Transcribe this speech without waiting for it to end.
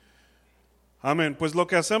Amén. Pues lo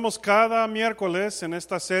que hacemos cada miércoles en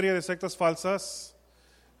esta serie de sectas falsas,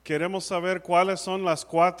 queremos saber cuáles son las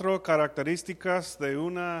 4 características de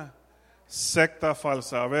una secta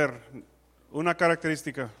falsa. A ver, una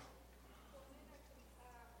característica.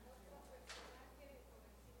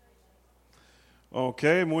 Ok,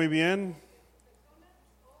 muy bien.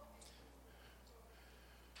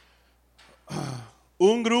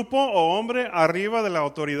 Un grupo o hombre arriba de la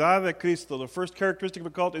autoridad de Cristo. The first characteristic of a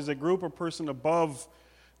cult is a group or person above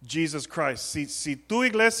Jesus Christ. Si tu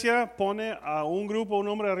iglesia pone a un grupo o un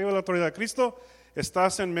hombre arriba de la autoridad de Cristo,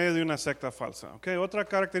 estás en medio de una secta falsa. Okay, otra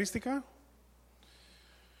característica.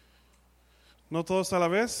 ¿No todos a la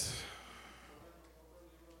vez?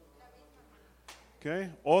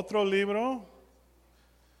 Okay, otro libro.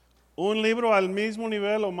 Un libro al mismo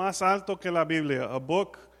nivel o más alto que la Biblia. A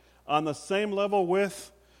book on the same level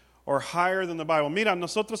with or higher than the Bible. Mira,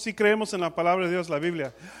 nosotros sí creemos en la palabra de Dios, la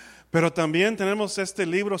Biblia, pero también tenemos este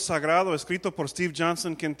libro sagrado escrito por Steve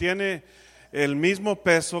Johnson que tiene el mismo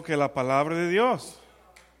peso que la palabra de Dios.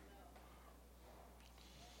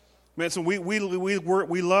 So we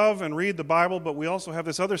love and read the Bible, but we also have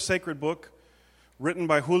this other sacred book written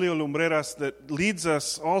by Julio Lumbreras that leads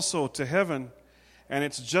us also to heaven, and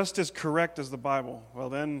it's just as correct as the Bible. Well,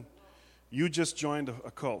 then you just joined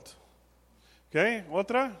a cult. Okay,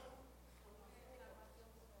 otra.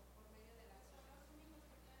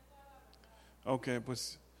 Okay,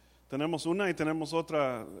 pues tenemos una y tenemos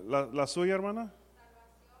otra. ¿La suya, hermana?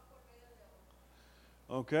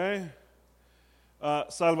 Okay.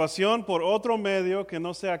 Salvación por otro medio que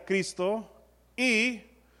no sea Cristo y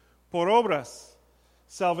por obras.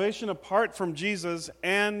 Salvation apart from Jesus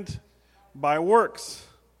and by works.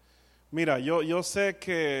 Mira, yo sé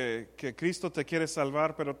que Cristo te quiere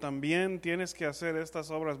salvar, pero también tienes que hacer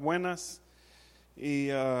estas obras buenas. Y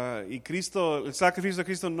Cristo, el sacrificio de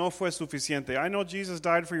Cristo no fue suficiente. I know Jesus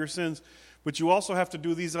died for your sins, but you also have to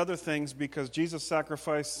do these other things because Jesus'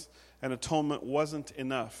 sacrifice and atonement wasn't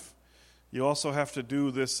enough. You also have to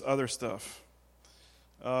do this other stuff.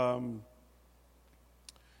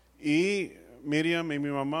 Y Miriam y mi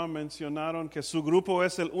mamá mencionaron que su grupo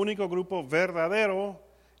es el único grupo verdadero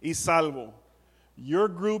y salvo. Your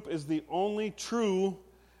group is the only true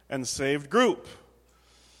and saved group.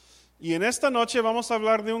 Y en esta noche vamos a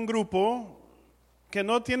hablar de un grupo que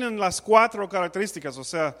no tienen las 4 características. O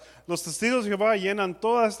sea, los testigos de Jehová llenan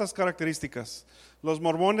todas estas características. Los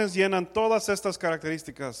mormones llenan todas estas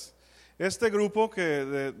características. Este grupo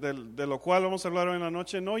de lo cual vamos a hablar hoy en la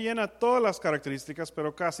noche no llena todas las características,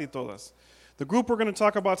 pero casi todas. The group we're going to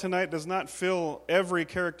talk about tonight does not fill every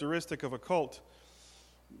characteristic of a cult,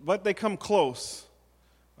 but they come close.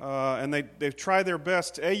 And they've tried their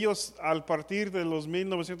best. Ellos, al partir de los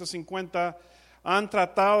 1950, han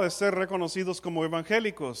tratado de ser reconocidos como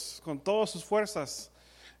evangélicos con todas sus fuerzas.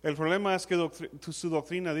 El problema es que su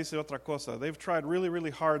doctrina dice otra cosa. They've tried really,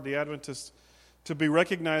 really hard, the Adventists, to be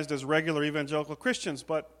recognized as regular evangelical Christians,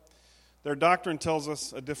 but their doctrine tells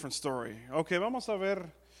us a different story. Okay, vamos a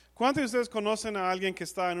ver. ¿Cuántos de ustedes conocen a alguien que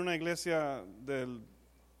está en una iglesia del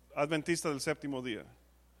Adventista del Séptimo Día?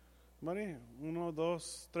 ¿Vale? 1,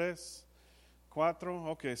 2, 3, 4,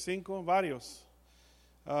 okay, 5, varios.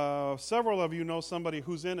 Several of you know somebody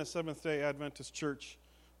who's in a Seventh-day Adventist church.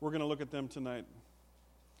 We're going to look at them tonight.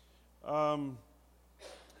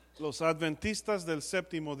 Los Adventistas del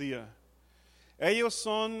Séptimo Día. Ellos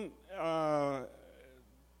son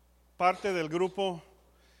parte del grupo.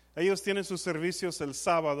 Ellos tienen sus servicios el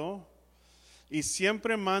sábado y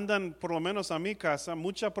siempre mandan, por lo menos a mi casa,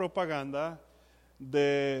 mucha propaganda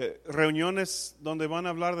de reuniones donde van a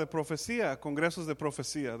hablar de profecía, congresos de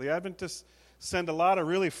profecía. The Adventists send a lot of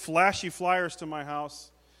really flashy flyers to my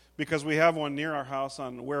house because we have one near our house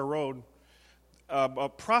on Ware Road.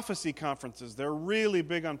 Prophecy conferences. They're really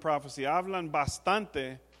big on prophecy. Hablan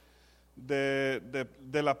bastante de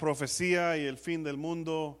la profecía y el fin del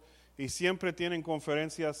mundo y siempre tienen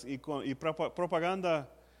conferencias y propaganda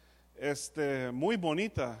muy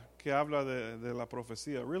bonita que habla de la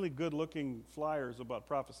profecía. Really good looking flyers about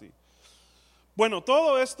prophecy. Bueno,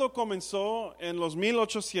 todo esto comenzó en los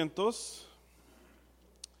 1800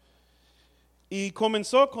 y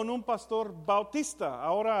comenzó con un pastor bautista.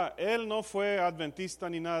 Ahora, él no fue adventista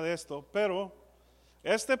ni nada de esto, pero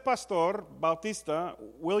este pastor bautista,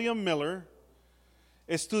 William Miller,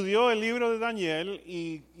 estudió el libro de Daniel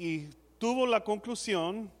y tuvo la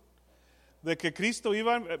conclusión de que Cristo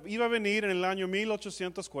iba a venir en el año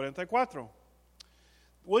 1844.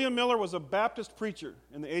 William Miller was a Baptist preacher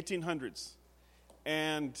in the 1800s.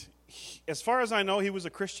 And as far as I know, he was a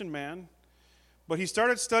Christian man. But he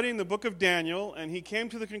started studying the book of Daniel, and he came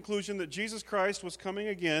to the conclusion that Jesus Christ was coming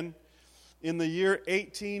again in the year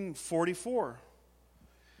 1844.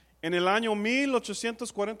 En el año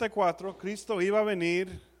 1844, Cristo iba a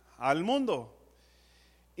venir al mundo.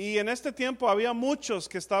 Y en este tiempo había muchos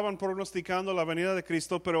que estaban pronosticando la venida de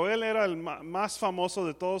Cristo, pero él era el más famoso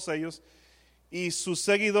de todos ellos. Y sus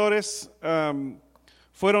seguidores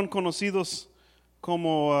fueron conocidos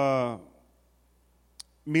como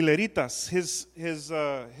Milleritas. His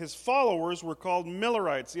followers were called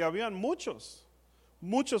Millerites. Y habían muchos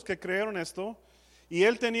que creyeron esto. Y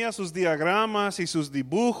él tenía sus diagramas y sus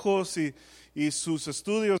dibujos y sus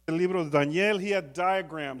estudios del libro de Daniel. He had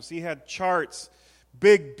diagrams, he had charts,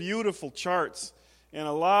 big, beautiful charts. And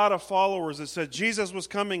a lot of followers that said Jesus was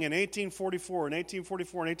coming in 1844, in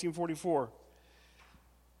 1844, in 1844.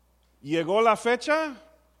 Llegó la fecha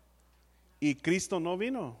y Cristo no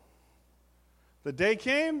vino. The day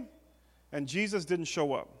came and Jesus didn't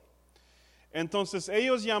show up. Entonces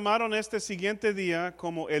ellos llamaron este siguiente día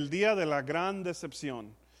como el día de la gran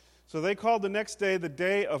decepción. So they called the next day the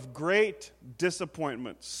day of great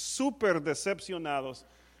disappointment. Super decepcionados.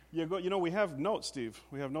 You know, we have notes, Steve.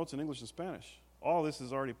 We have notes in English and Spanish. All this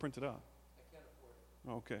is already printed out. I can't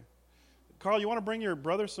afford it. Okay. Carl, you want to bring your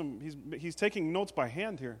brother some, he's taking notes by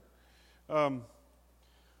hand here.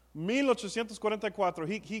 1844,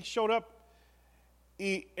 he showed up.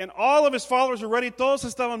 And all of his followers were ready. Todos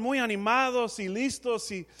estaban muy animados y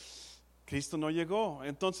listos. Y Cristo no llegó.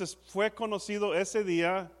 Entonces fue conocido ese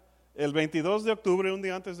día, el 22 de octubre, un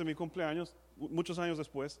día antes de mi cumpleaños, muchos años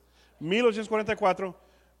después, 1844,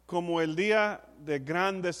 como el día de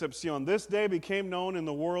gran decepción. This day became known in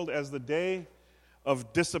the world as the day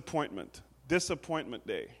of disappointment. Disappointment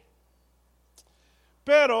Day.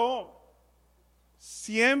 Pero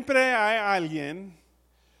siempre hay alguien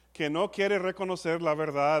que no quiere reconocer la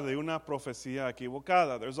verdad de una profecía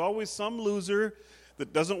equivocada. There's always some loser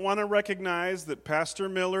that doesn't want to recognize that Pastor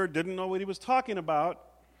Miller didn't know what he was talking about.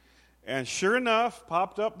 And sure enough,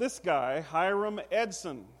 popped up this guy, Hiram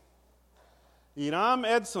Edson. Hiram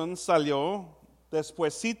Edson salió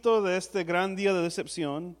despuesito de este gran día de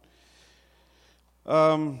decepción.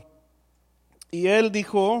 Y él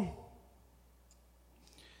dijo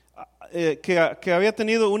que había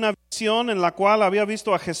tenido una visión en la cual había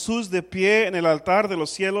visto a Jesús de pie en el altar de los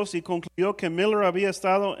cielos y concluyó que Miller había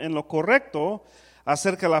estado en lo correcto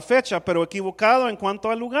acerca de la fecha, pero equivocado en cuanto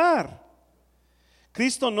al lugar.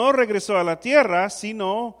 Cristo no regresó a la tierra,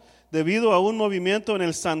 sino debido a un movimiento en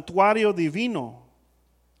el santuario divino,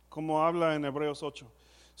 como habla en Hebreos 8.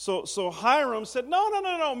 So Hiram said,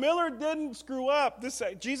 no, Miller didn't screw up.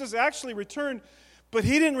 Jesus actually returned, but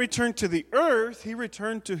he didn't return to the earth, he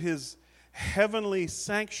returned to his heavenly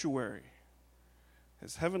sanctuary.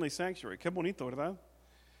 His heavenly sanctuary. Qué bonito, ¿verdad?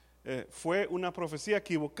 Fue una profecía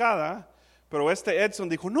equivocada, pero este Edson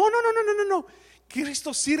dijo, no.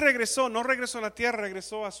 Cristo sí regresó, no regresó a la tierra,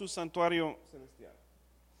 regresó a su santuario celestial.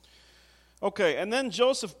 Okay, and then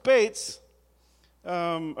Joseph Bates,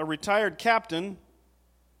 a retired captain,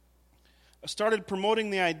 started promoting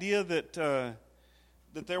the idea that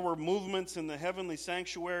there were movements in the heavenly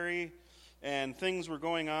sanctuary and things were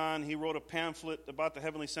going on. He wrote a pamphlet about the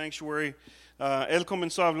heavenly sanctuary. Él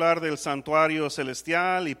comenzó a hablar del santuario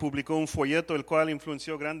celestial y publicó un folleto el cual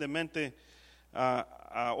influenció grandemente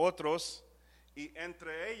a otros. Y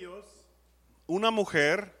entre ellos, una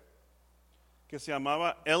mujer que se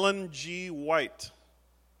llamaba Ellen G. White.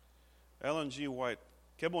 Ellen G. White.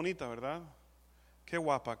 Qué bonita, ¿verdad? Qué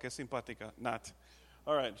guapa, qué simpática. Not.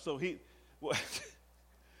 All right, so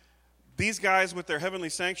these guys with their heavenly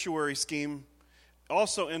sanctuary scheme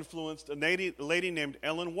also influenced a lady named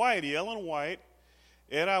Ellen White. Y Ellen White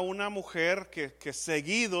era una mujer que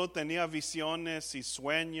seguido tenía visiones y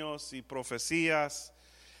sueños y profecías.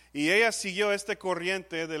 Y ella siguió este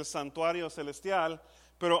corriente del santuario celestial,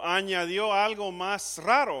 pero añadió algo más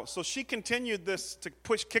raro. So she continued this to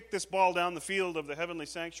kick this ball down the field of the heavenly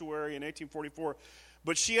sanctuary in 1844,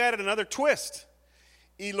 but she added another twist.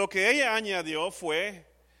 Y lo que ella añadió fue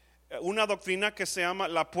una doctrina que se llama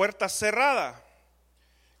la puerta cerrada,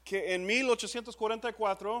 que en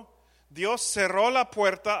 1844 Dios cerró la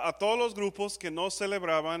puerta a todos los grupos que no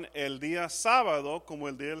celebraban el día sábado como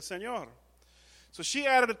el día del Señor. So she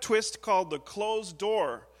added a twist called the closed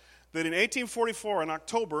door, that in 1844 in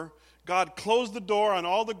October, God closed the door on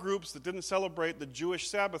all the groups that didn't celebrate the Jewish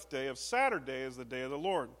Sabbath day of Saturday as the day of the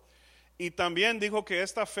Lord. Y también dijo que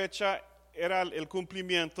esta fecha era el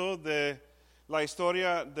cumplimiento de la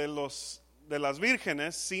historia de las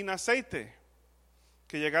vírgenes sin aceite,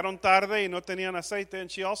 que llegaron tarde y no tenían aceite.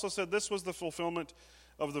 And she also said this was the fulfillment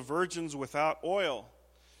of the virgins without oil,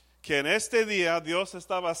 que en este día Dios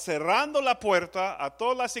estaba cerrando la puerta a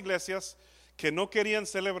todas las iglesias que no querían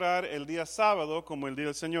celebrar el día sábado como el día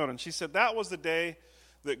del Señor. And she said that was the day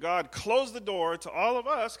that God closed the door to all of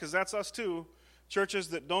us, because that's us too, churches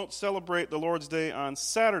that don't celebrate the Lord's Day on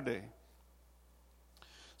Saturday.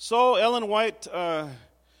 So Ellen White,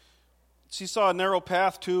 she saw a narrow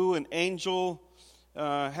path too. An angel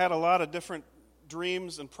had a lot of different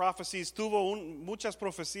dreams and prophecies. Tuvo muchas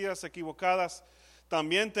profecías equivocadas.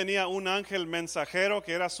 También tenía un ángel mensajero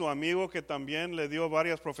que era su amigo que también le dio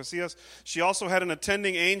varias profecías. She also had an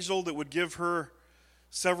attending angel that would give her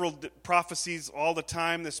several prophecies all the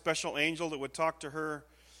time, this special angel that would talk to her.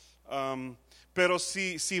 Pero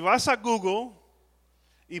si vas a Google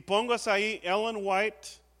y pongas ahí Ellen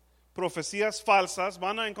White, profecías falsas,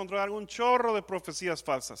 van a encontrar un chorro de profecías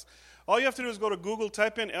falsas. All you have to do is go to Google,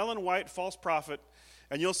 type in Ellen White, false prophet,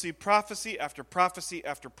 and you'll see prophecy after prophecy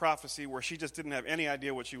after prophecy where she just didn't have any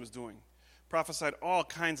idea what she was doing. Prophesied all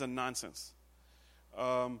kinds of nonsense.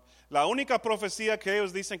 La única profecía que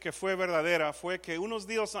ellos dicen que fue verdadera fue que unos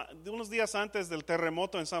días antes del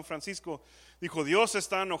terremoto en San Francisco, dijo, Dios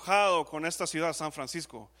está enojado con esta ciudad, San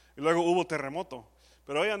Francisco. Y luego hubo terremoto.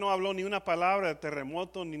 Pero ella no habló ni una palabra de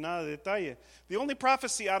terremoto ni nada de detalle. The only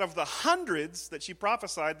prophecy out of the hundreds that she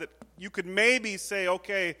prophesied that you could maybe say,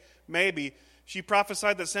 okay, maybe, she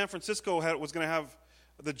prophesied that San Francisco was going to have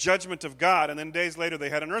the judgment of God, and then days later they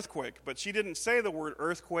had an earthquake. But she didn't say the word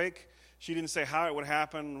earthquake. She didn't say how it would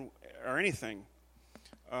happen or anything.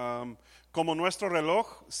 Como nuestro reloj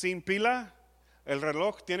sin pila, el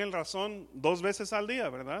reloj tiene razón 2 veces al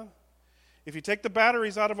día, ¿verdad? If you take the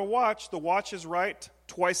batteries out of a watch, the watch is right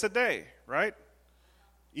twice a day, right?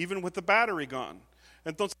 Even with the battery gone.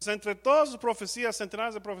 Entonces, entre todas las profecías,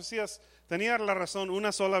 centenares de profecías, tenía la razón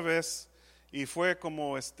una sola vez y fue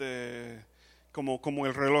como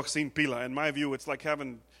el reloj sin pila. In my view, it's like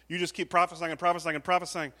you just keep prophesying and prophesying and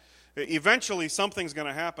prophesying. Eventually, something's going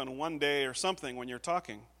to happen one day or something when you're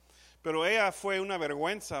talking. Pero ella fue una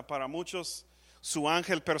vergüenza para muchos, su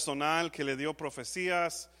ángel personal que le dio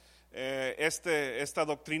profecías, esta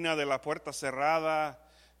doctrina de la puerta cerrada,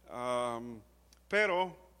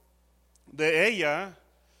 pero de ella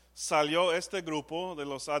salió este grupo de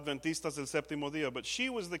los adventistas del séptimo día. But she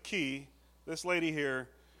was the key, this lady here,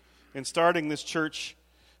 in starting this church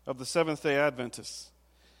of the Seventh-day Adventists.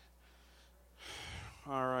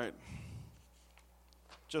 All right.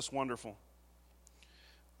 Just wonderful.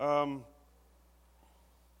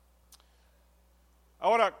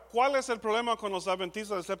 Ahora, ¿cuál es el problema con los adventistas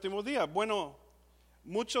del séptimo día? Bueno,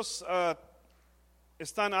 muchos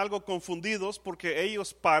están algo confundidos porque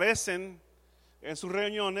ellos parecen, en sus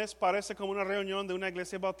reuniones, parece como una reunión de una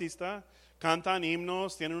iglesia bautista, cantan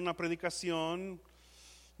himnos, tienen una predicación,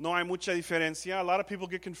 no hay mucha diferencia. A lot of people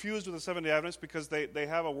get confused with the Seventh-day Adventists because they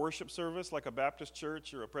have a worship service like a Baptist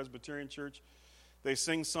church or a Presbyterian church. They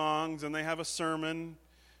sing songs and they have a sermon.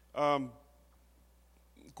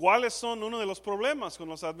 ¿Cuáles son uno de los problemas con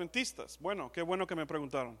los adventistas? Bueno, qué bueno que me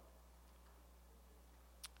preguntaron.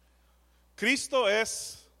 Cristo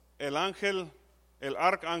es el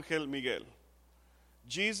arcángel Miguel.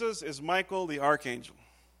 Jesus is Michael the archangel.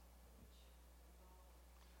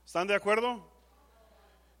 ¿Están de acuerdo?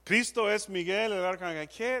 Cristo es Miguel el arcángel.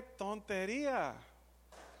 ¡Qué tontería!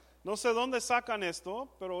 No sé dónde sacan esto,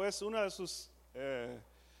 pero es una de sus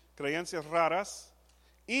creencias raras.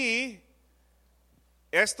 Y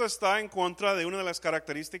esto está en contra de una de las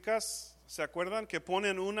características, ¿se acuerdan? Que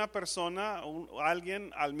ponen una persona,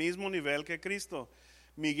 alguien al mismo nivel que Cristo.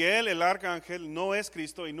 Miguel el arcángel no es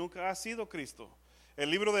Cristo y nunca ha sido Cristo. El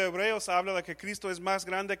libro de Hebreos habla de que Cristo es más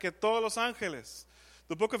grande que todos los ángeles.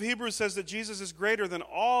 The book of Hebrews says that Jesus is greater than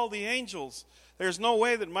all the angels. There's no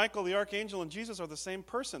way that Michael the archangel and Jesus are the same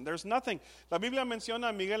person. There's nothing. La Biblia menciona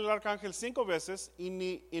a Miguel el arcángel 5 veces y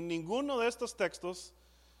en ninguno de estos textos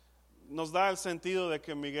nos da el sentido de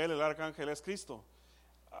que Miguel el arcángel es Cristo.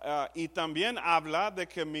 Y también habla de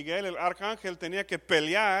que Miguel el arcángel tenía que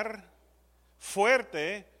pelear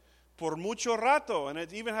fuerte por mucho rato. And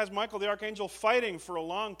it even has Michael the archangel fighting for a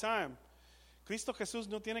long time. Cristo Jesús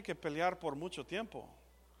no tiene que pelear por mucho tiempo.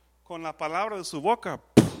 Con la palabra de su boca,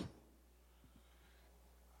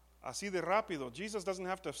 así de rápido. Jesus doesn't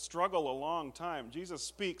have to struggle a long time. Jesus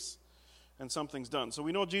speaks and something's done. So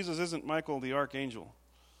we know Jesus isn't Michael the archangel.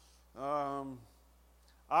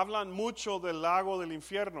 Hablan mucho del lago del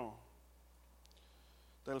infierno,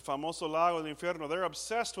 del famoso lago del infierno. They're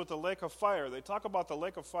obsessed with the lake of fire. They talk about the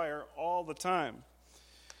lake of fire all the time.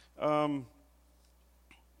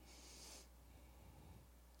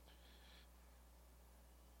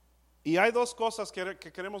 Y hay dos cosas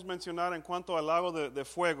que queremos mencionar en cuanto al lago de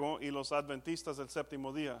fuego y los adventistas del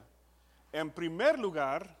séptimo día. En primer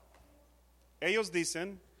lugar, ellos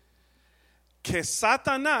dicen, que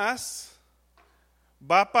Satanás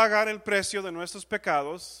va a pagar el precio de nuestros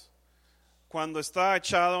pecados cuando está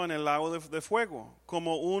echado en el lago de fuego,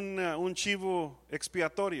 como un chivo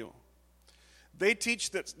expiatorio. They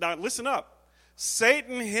teach that, now listen up,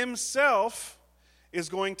 Satan himself is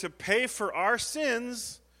going to pay for our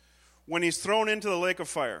sins when he's thrown into the lake of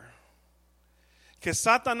fire. Que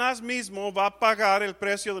Satanás mismo va a pagar el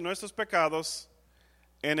precio de nuestros pecados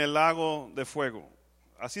en el lago de fuego.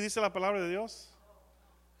 ¿Así dice la palabra de Dios?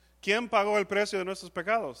 ¿Quién pagó el precio de nuestros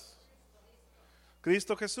pecados?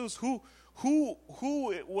 Cristo Jesús. Who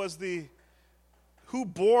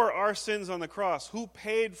bore our sins on the cross? Who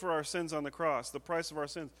paid for our sins on the cross? The price of our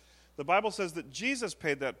sins. The Bible says that Jesus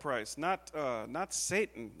paid that price, not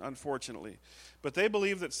Satan, unfortunately. But they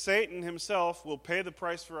believe that Satan himself will pay the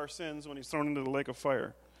price for our sins when he's thrown into the lake of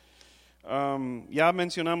fire. Ya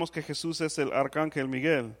mencionamos que Jesús es el arcángel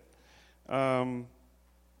Miguel.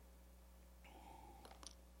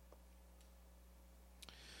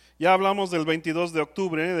 Ya hablamos del 22 de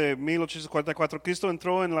octubre de 1844. Cristo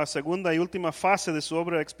entró en la segunda y última fase de su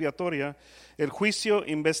obra expiatoria. El juicio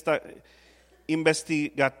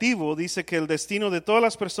investigativo dice que el destino de todas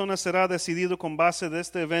las personas será decidido con base de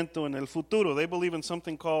este evento en el futuro. They believe in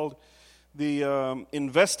something called the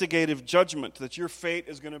investigative judgment, that your fate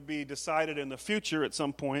is going to be decided in the future at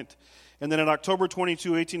some point. And then on October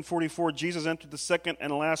 22, 1844, Jesus entered the second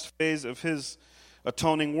and last phase of his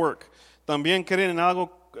atoning work. También creen en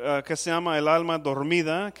algo que se llama el alma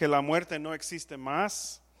dormida, que la muerte no existe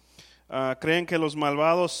más. Creen que los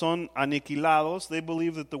malvados son aniquilados. They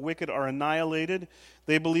believe that the wicked are annihilated.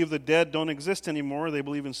 They believe the dead don't exist anymore. They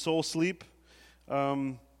believe in soul sleep.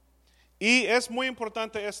 Y es muy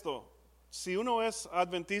importante esto. Si uno es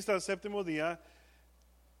adventista del séptimo día,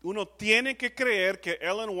 uno tiene que creer que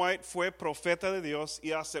Ellen White fue profeta de Dios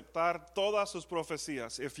y aceptar todas sus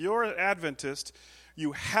profecías. If you're an Adventist,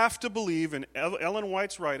 you have to believe in Ellen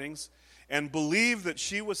White's writings and believe that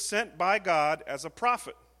she was sent by God as a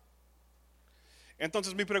prophet.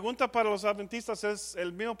 Entonces mi pregunta para los adventistas es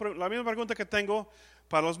la misma pregunta que tengo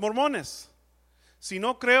para los mormones. Si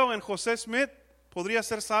no creo en José Smith, ¿podría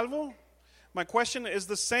ser salvo? My question is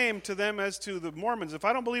the same to them as to the Mormons. If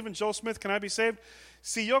I don't believe in Joe Smith, can I be saved?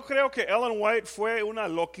 Si yo creo que Ellen White fue una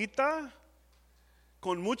loquita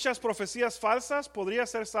con muchas profecías falsas, ¿podría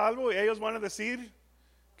ser salvo? Y ellos van a decir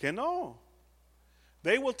que no.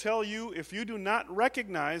 They will tell you, if you do not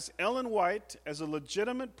recognize Ellen White as a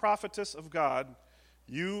legitimate prophetess of God,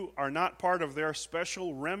 you are not part of their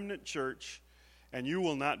special remnant church, and you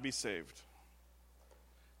will not be saved.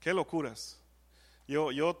 Qué locuras.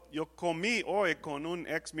 Yo comí hoy con un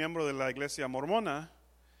ex miembro de la iglesia mormona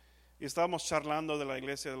y estábamos charlando de la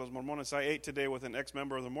iglesia de los mormones. I ate today with an ex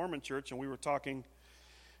member of the Mormon church, and we were talking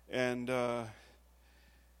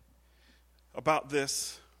about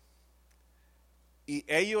this. Y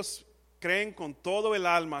ellos creen con todo el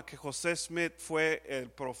alma que José Smith fue el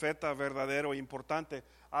profeta verdadero e importante.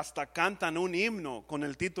 Hasta cantan un himno con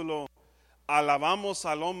el título Alabamos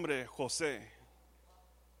al hombre José.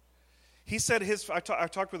 He said I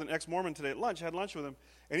talked with an ex-Mormon today at lunch, had lunch with him,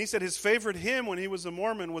 and he said his favorite hymn when he was a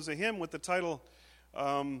Mormon was a hymn with the title,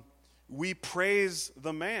 We Praise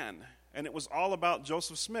the Man. And it was all about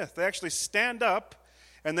Joseph Smith. They actually stand up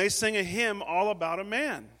and they sing a hymn all about a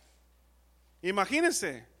man.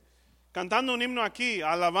 Imagínense, cantando un himno aquí,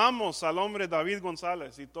 alabamos al hombre David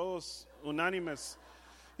González, y todos unánimes.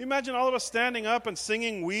 Imagine all of us standing up and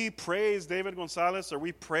singing, We Praise David González, or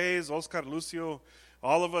We Praise Oscar Lucio.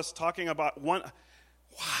 All of us talking about one.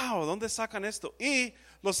 Wow, ¿dónde sacan esto? Y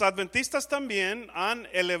los adventistas también han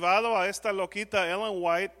elevado a esta loquita Ellen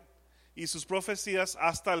White y sus profecías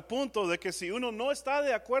hasta el punto de que si uno no está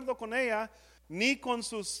de acuerdo con ella ni con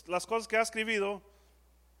las cosas que ha escrito,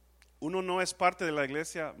 uno no es parte de la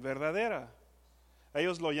iglesia verdadera.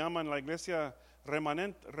 Ellos lo llaman la iglesia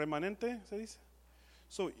remanente, ¿se dice?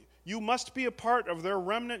 So you must be a part of their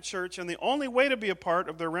remnant church, and the only way to be a part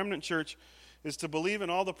of their remnant church is to believe in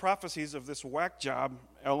all the prophecies of this whack job,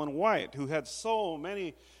 Ellen White, who had so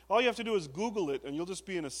many. All you have to do is Google it, and you'll just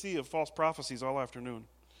be in a sea of false prophecies all afternoon.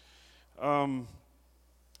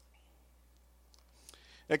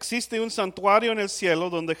 Existe un santuario en el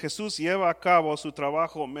cielo donde Jesús lleva a cabo su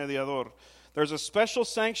trabajo mediador. There's a special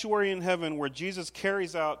sanctuary in heaven where Jesus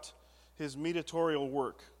carries out his mediatorial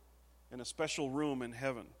work in a special room in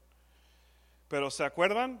heaven. Pero ¿se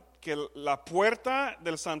acuerdan que la puerta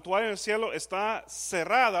del santuario del cielo está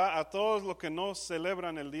cerrada a todos los que no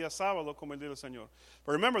celebran el día sábado como el día del Señor?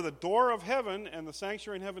 But remember, the door of heaven and the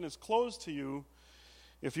sanctuary in heaven is closed to you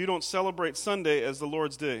if you don't celebrate Sunday as the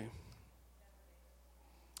Lord's day.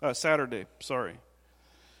 Saturday, sorry.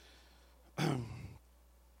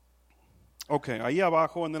 Okay, ahí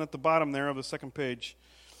abajo, and then at the bottom there of the second page.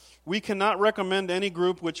 We cannot recommend any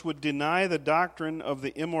group which would deny the doctrine of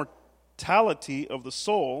the immortality of the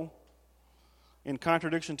soul, in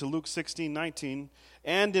contradiction to Luke 16:19,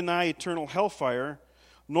 and deny eternal hellfire,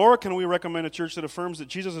 nor can we recommend a church that affirms that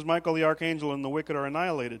Jesus is Michael the Archangel and the wicked are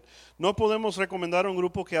annihilated. No podemos recomendar un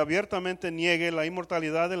grupo que abiertamente niegue la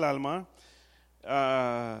inmortalidad del alma,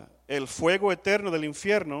 el fuego eterno del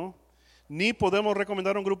infierno, ni podemos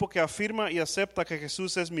recomendar un grupo que afirma y acepta que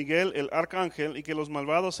Jesús es Miguel el Arcángel y que los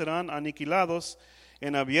malvados serán aniquilados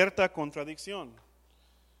en abierta contradicción.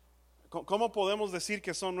 ¿Cómo podemos decir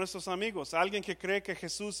que son nuestros amigos? ¿Alguien que cree que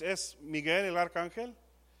Jesús es Miguel el Arcángel?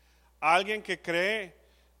 ¿Alguien que cree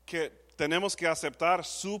que tenemos que aceptar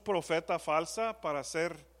su profeta falsa para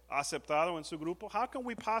ser aceptado en su grupo? How can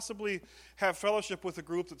we possibly have fellowship with a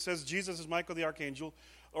group that says Jesus is Michael the Archangel,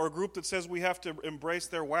 or a group that says we have to embrace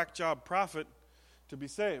their whack job prophet to be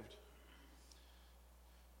saved?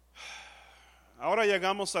 Ahora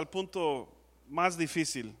llegamos al punto más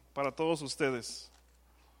difícil para todos ustedes.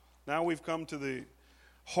 Now we've come to the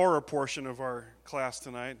horror portion of our class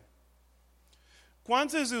tonight.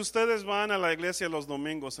 ¿Cuántos de ustedes van a la iglesia los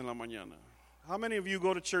domingos en la mañana? How many of you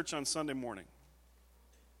go to church on Sunday morning?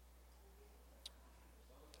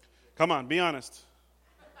 Come on, be honest.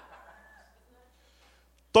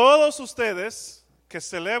 Todos ustedes que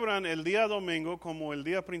celebran el día domingo como el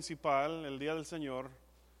día principal, el día del Señor,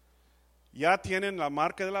 ya tienen la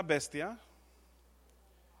marca de la bestia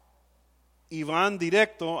y van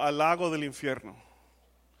directo al lago del infierno.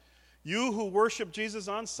 You who worship Jesus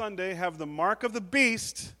on Sunday have the mark of the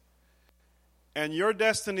beast, and your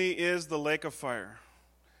destiny is the lake of fire.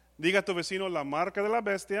 Diga a tu vecino, la marca de la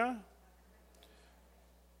bestia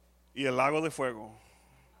y el lago de fuego.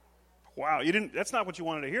 Wow, that's not what you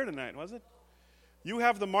wanted to hear tonight, was it? You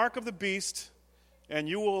have the mark of the beast, and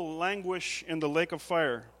you will languish in the lake of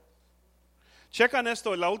fire. Checan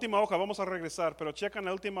esto en la última hoja, vamos a regresar, pero checan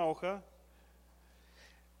la última hoja.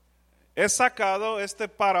 He sacado este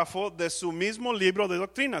párrafo de su mismo libro de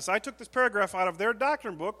doctrinas. I took this paragraph out of their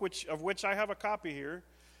doctrine book, of which I have a copy here.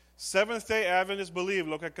 Seventh-day Adventists believe,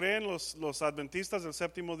 lo que creen los adventistas del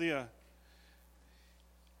séptimo día.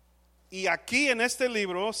 Y aquí en este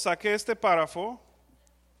libro saqué este párrafo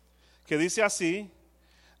que dice así: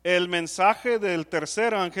 el mensaje del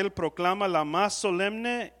tercer ángel proclama la más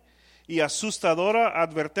solemne y asustadora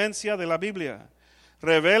advertencia de la Biblia.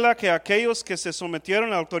 Revela que aquellos que se sometieron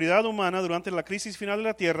a la autoridad humana durante la crisis final de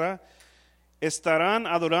la tierra estarán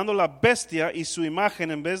adorando la bestia y su imagen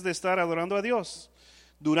en vez de estar adorando a Dios.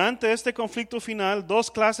 Durante este conflicto final, dos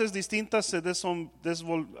clases distintas se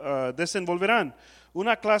desenvolverán.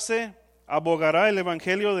 Una clase abogará el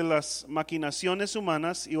evangelio de las maquinaciones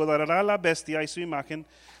humanas y adorará a la bestia y su imagen,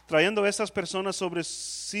 trayendo a estas personas sobre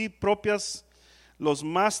sí propias los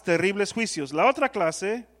más terribles juicios. La otra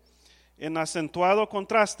clase, en acentuado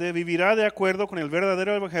contraste, vivirá de acuerdo con el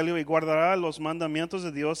verdadero evangelio y guardará los mandamientos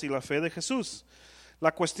de Dios y la fe de Jesús.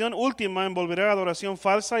 La cuestión última envolverá adoración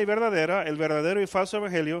falsa y verdadera, el verdadero y falso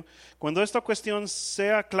evangelio. Cuando esta cuestión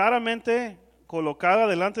sea claramente colocada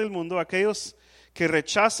delante del mundo, aquellos que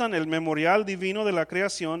rechazan el memorial divino de la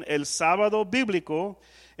creación, el sábado bíblico,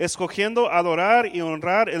 escogiendo adorar y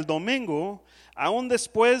honrar el domingo, aún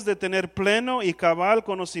después de tener pleno y cabal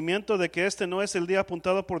conocimiento de que este no es el día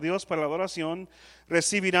apuntado por Dios para la adoración,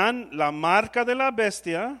 recibirán la marca de la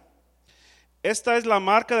bestia. Esta es la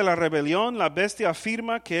marca de la rebelión. La bestia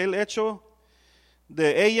afirma que el hecho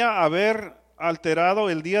de ella haber alterado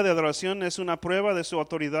el día de adoración es una prueba de su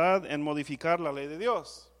autoridad en modificar la ley de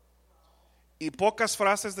Dios. Y pocas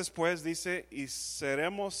frases después dice, y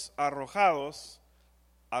seremos arrojados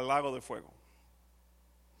al lago de fuego.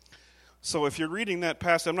 So if you're reading that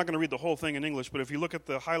passage, I'm not going to read the whole thing in English, but if you look at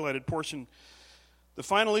the highlighted portion, the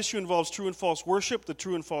final issue involves true and false worship, the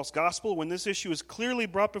true and false gospel. When this issue is clearly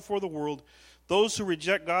brought before the world, those who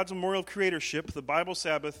reject God's memorial creatorship, the Bible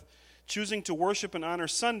Sabbath, choosing to worship and honor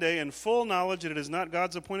Sunday in full knowledge that it is not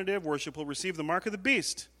God's appointed day of worship, will receive the mark of the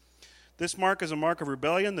beast. This mark is a mark of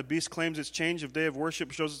rebellion. The beast claims its change of day of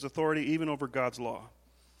worship shows its authority even over God's law.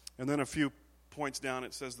 And then a few points down,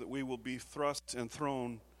 it says that we will be thrust and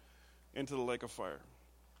thrown into the lake of fire.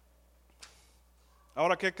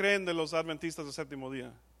 Ahora, ¿qué creen de los adventistas del séptimo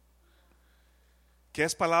día? ¿Que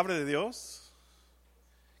es palabra de Dios?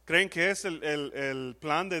 ¿Creen que es el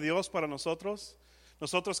plan de Dios para nosotros?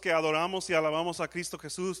 Nosotros que adoramos y alabamos a Cristo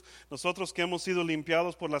Jesús, nosotros que hemos sido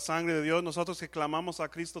limpiados por la sangre de Dios, nosotros que clamamos a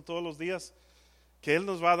Cristo todos los días, ¿que Él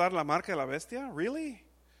nos va a dar la marca de la bestia? Really?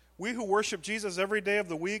 We who worship Jesus every day of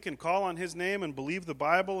the week and call on His name and believe the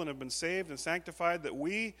Bible and have been saved and sanctified, that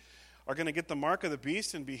we are going to get the mark of the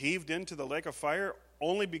beast and be heaved into the lake of fire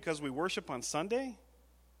only because we worship on Sunday?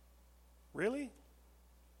 Really?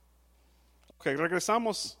 Okay,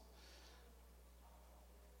 regresamos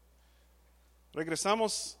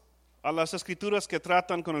a las escrituras que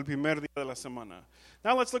tratan con el primer día de la semana.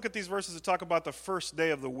 Now let's look at these verses to talk about the first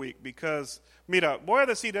day of the week, because, mira, voy a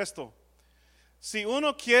decir esto. Si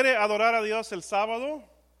uno quiere adorar a Dios el sábado,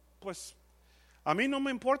 pues a mí no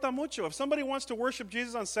me importa mucho. If somebody wants to worship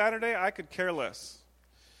Jesus on Saturday, I could care less.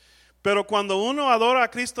 Pero cuando uno adora a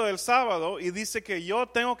Cristo el sábado y dice que yo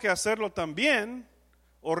tengo que hacerlo también,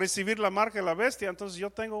 o recibir la marca de la bestia, entonces yo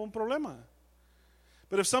tengo un problema.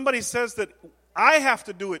 But if somebody says that I have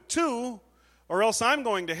to do it too, or else I'm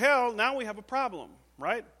going to hell, now we have a problem,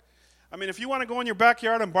 right? I mean, if you want to go in your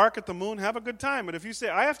backyard and bark at the moon, have a good time. But if you say,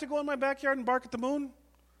 I have to go in my backyard and bark at the moon,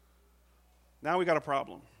 now we got a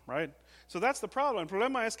problem, right? So that's the problem. El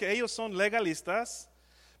problema es que ellos son legalistas,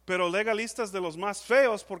 pero legalistas de los más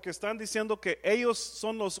feos, porque están diciendo que ellos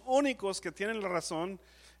son los únicos que tienen la razón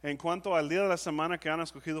en cuanto al día de la semana que han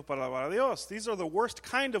escogido para alabar a Dios. These are the worst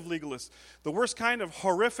kind of legalists, the worst kind of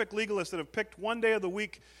horrific legalists that have picked one day of the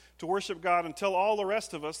week to worship God and tell all the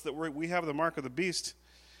rest of us that we have the mark of the beast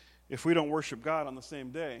if we don't worship God on the same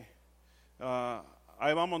day.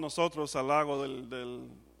 Ahí vamos nosotros al lago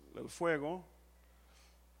del fuego.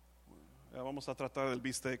 Ya vamos a tratar del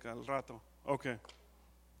bistec al rato.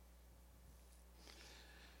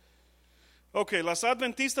 Okay, las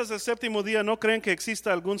adventistas del séptimo día no creen que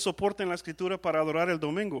exista algún soporte en la escritura para adorar el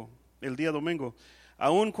día domingo.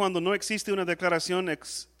 Aun cuando no existe una declaración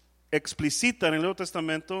explícita en el Nuevo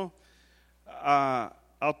Testamento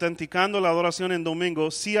autenticando la adoración en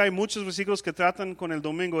domingo, sí hay muchos versículos que tratan con el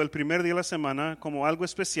domingo, el primer día de la semana, como algo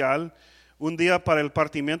especial, un día para el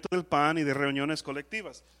partimiento del pan y de reuniones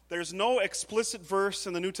colectivas. There's no explicit verse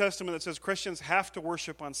in the New Testament that says Christians have to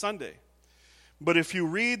worship on Sunday. But if you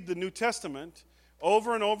read the New Testament,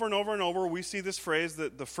 over and over and over and over, we see this phrase,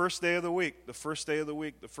 that the first day of the week, the first day of the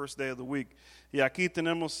week, the first day of the week. Y aquí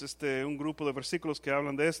tenemos un grupo de versículos que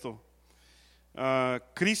hablan de esto.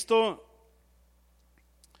 Cristo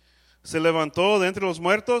se levantó de entre los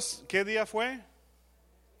muertos. ¿Qué día fue?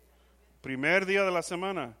 Primer día de la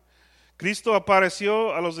semana. Cristo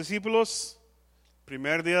apareció a los discípulos.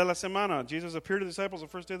 Primer día de la semana. Jesus appeared to the disciples the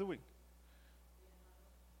first day of the week.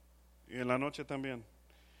 Y en la noche también.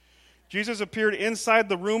 Jesus appeared inside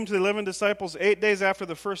the room to the 11 disciples 8 days after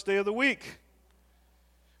the first day of the week.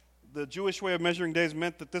 The Jewish way of measuring days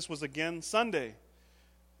meant that this was again Sunday.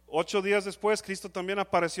 8 días después, Cristo también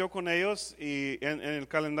apareció con ellos y en el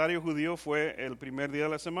calendario judío fue el primer día de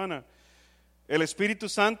la semana. El Espíritu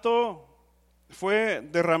Santo fue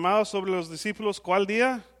derramado sobre los discípulos, ¿cuál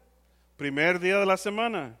día? Primer día de la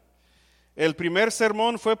semana. El primer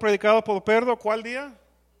sermón fue predicado por Pedro, ¿cuál día?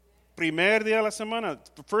 Primer día de la semana.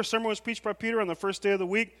 The first sermon was preached by Peter on the first day of the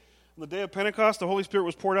week. On the day of Pentecost, the Holy Spirit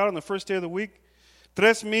was poured out on the first day of the week.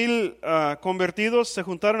 3,000 convertidos se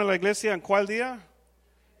juntaron a la iglesia en ¿cuál día?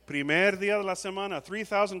 Primer día de la semana.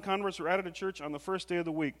 3,000 converts were added to church on the first day of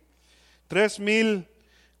the week. 3,000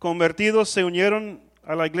 convertidos se unieron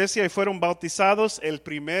a la iglesia y fueron bautizados el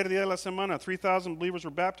primer día de la semana. 3,000 believers were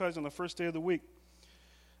baptized on the first day of the week.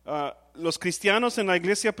 Los cristianos en la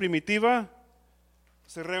iglesia primitiva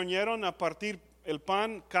se reunieron a partir el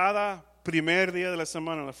pan cada primer día de la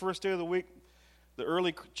semana. The first day of the week, the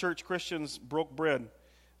early church Christians broke bread.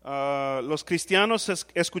 Los cristianos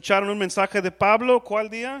escucharon un mensaje de Pablo, ¿cuál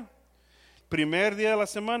día? Primer día de la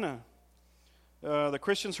semana. The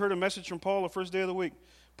Christians heard a message from Paul the first day of the week.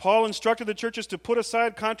 Paul instructed the churches to put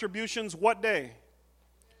aside contributions, what day?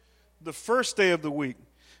 The first day of the week.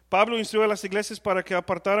 Pablo instruyó a las iglesias para que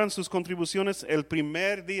apartaran sus contribuciones el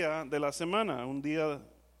primer día de la semana,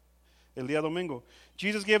 el día domingo.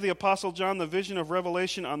 Jesus gave the apostle John the vision of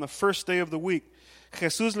Revelation on the first day of the week.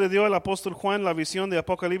 Jesús le dio al apóstol Juan la visión de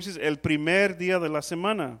Apocalipsis el primer día de la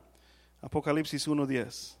semana. Apocalipsis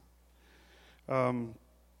 1:10.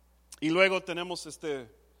 Y luego tenemos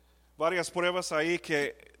varias pruebas ahí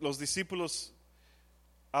que los discípulos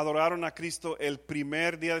adoraron a Cristo el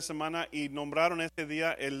primer día de semana y nombraron este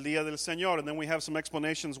día el día del Señor. And then we have some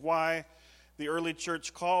explanations why the early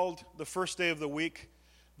church called the first day of the week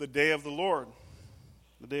the day of the Lord.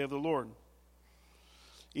 The day of the Lord.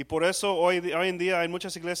 Y por eso hoy en día en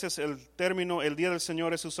muchas iglesias el término el día del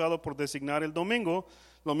Señor es usado por designar el domingo,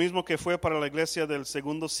 lo mismo que fue para la iglesia del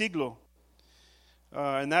segundo siglo.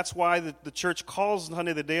 And that's why the church calls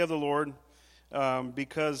Sunday the day of the Lord,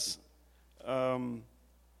 because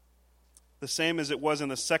the same as it was in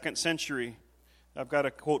the 2nd century. I've got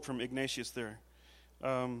a quote from Ignatius there.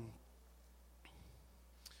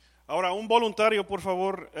 Ahora, un voluntario, por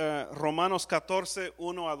favor, Romanos 14,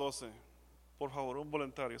 1 a 12. Por favor, un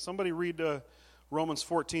voluntario. Somebody read Romans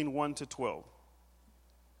 14, 1 to 12.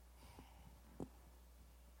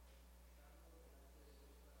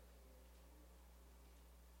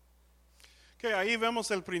 Okay, ahí vemos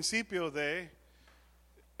el principio de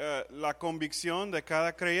la convicción de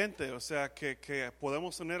cada creyente, o sea que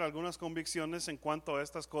podemos tener algunas convicciones en cuanto a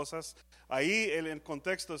estas cosas. Ahí el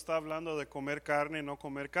contexto está hablando de comer carne, no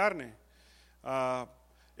comer carne.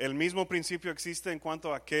 El mismo principio existe en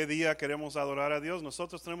cuanto a qué día queremos adorar a Dios.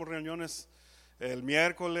 Nosotros tenemos reuniones el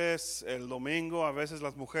miércoles, el domingo, a veces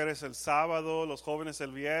las mujeres el sábado, los jóvenes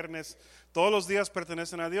el viernes. Todos los días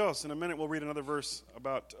pertenecen a Dios. In a minute we'll read another verse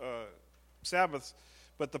about Sabbaths.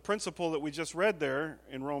 But the principle that we just read there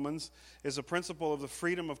in Romans is a principle of the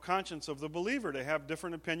freedom of conscience of the believer to have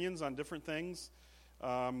different opinions on different things.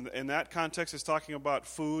 In that context, it's talking about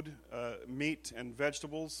food, meat, and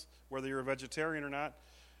vegetables, whether you're a vegetarian or not.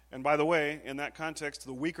 And by the way, in that context,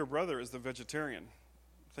 the weaker brother is the vegetarian.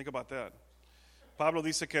 Think about that. Pablo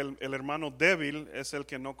dice que el hermano débil es el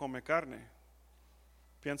que no come carne.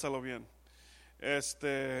 Piénsalo bien.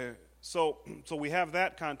 So we have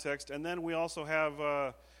that context, and then we also have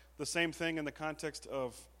the same thing in the context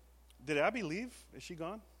of, did Abby leave? Is she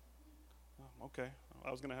gone? Oh, okay, I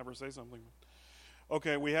was going to have her say something.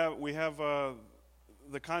 Okay, we have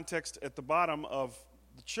the context at the bottom of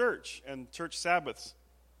the church and church Sabbaths.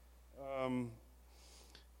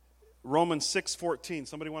 Romans 6:14.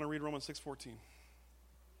 Somebody want to read Romans 6:14?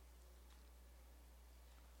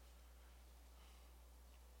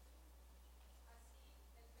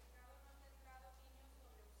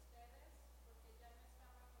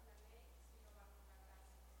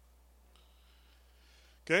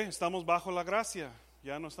 Okay, estamos bajo la gracia.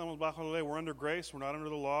 Ya no estamos bajo la ley. We're under grace. We're not under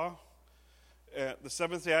the law. The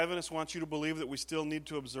Seventh-day Adventists want you to believe that we still need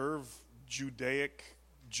to observe Judaic,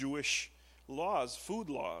 Jewish laws, food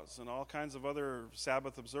laws, and all kinds of other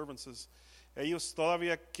Sabbath observances. Ellos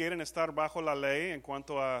todavía quieren estar bajo la ley en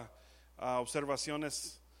cuanto a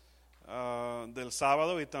observaciones del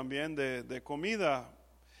sábado y también de comida.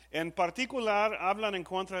 En particular,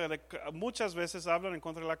 muchas veces hablan en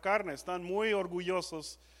contra de la carne. Están muy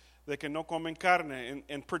orgullosos de que no comen carne.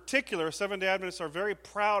 In particular, Seventh-day Adventists are very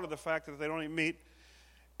proud of the fact that they don't eat meat,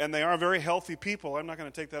 and they are very healthy people. I'm not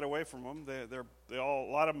going to take that away from them. A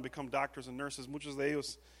lot of them become doctors and nurses. Muchos de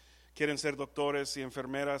ellos quieren ser doctores y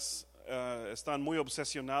enfermeras. Están muy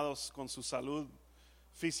obsesionados con su salud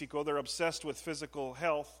físico. They're obsessed with physical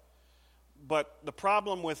health. But the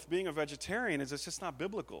problem with being a vegetarian is it's just not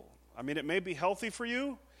biblical. I mean, it may be healthy for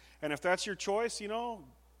you, and if that's your choice,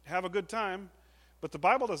 have a good time. But the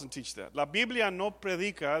Bible doesn't teach that. La Biblia no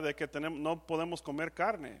predica de que no podemos comer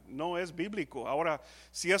carne. No es bíblico. Ahora,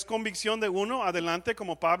 si es convicción de uno, adelante,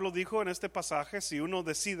 como Pablo dijo en este pasaje, si uno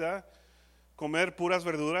decida comer puras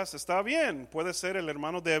verduras, está bien. Puede ser el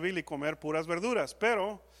hermano débil y comer puras verduras,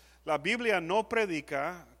 pero la Biblia no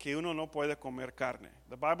predica que uno no puede comer carne.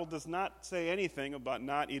 The Bible does not say anything about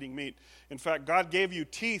not eating meat. In fact, God gave you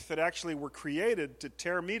teeth that actually were created to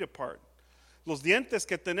tear meat apart. Los dientes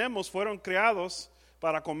que tenemos fueron creados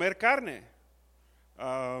para comer carne.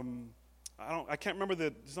 I can't remember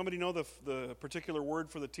does somebody know the particular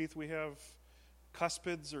word for the teeth we have?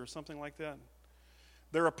 Cuspids or something like that?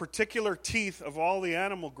 There are particular teeth of all the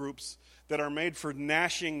animal groups that are made for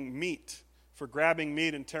gnashing meat, for grabbing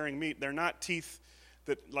meat and tearing meat. They're not teeth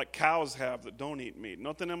that like cows have that don't eat meat.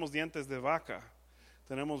 No tenemos dientes de vaca.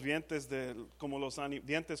 Tenemos dientes como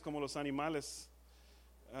los animales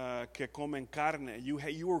que comen carne.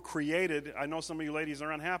 You were created, I know some of you ladies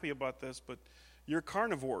are unhappy about this, but you're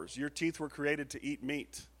carnivores. Your teeth were created to eat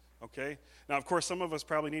meat, okay? Now, of course, some of us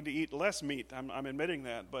probably need to eat less meat. I'm admitting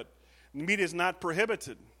that, but meat is not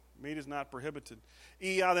prohibited. Meat is not prohibited.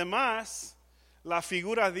 Y además, la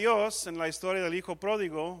figura de Dios en la historia del hijo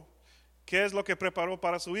pródigo, ¿qué es lo que preparó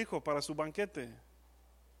para su hijo, para su banquete?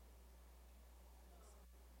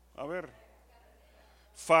 A ver.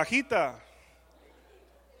 Fajita.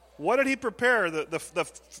 What did he prepare?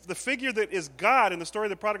 The figure that is God in the story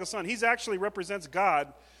of the prodigal son, he actually represents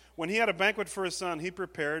God. When he had a banquet for his son, he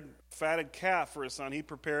prepared fatted calf for his son. He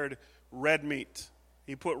prepared red meat.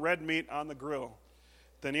 He put red meat on the grill.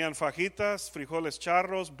 Tenían fajitas, frijoles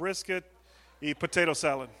charros, brisket, y potato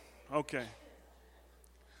salad. Okay.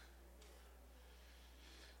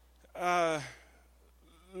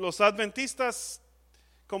 Los adventistas,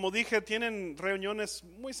 como dije, tienen reuniones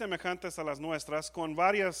muy semejantes a las nuestras con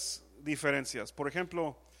varias diferencias. Por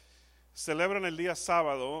ejemplo, celebran el día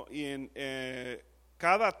sábado y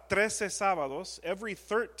cada 13 sábados, every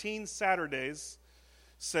 13 Saturdays,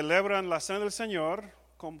 celebran la Cena del Señor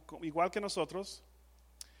igual que nosotros,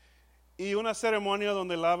 y una ceremonia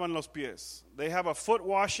donde lavan los pies. They have a foot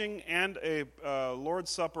washing and a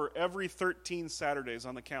Lord's Supper every 13 Saturdays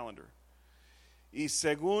on the calendar. Y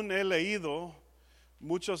según he leído,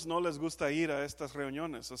 muchos no les gusta ir a estas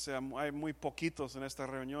reuniones. O sea, hay muy poquitos en esta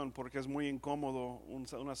reunión porque es muy incómodo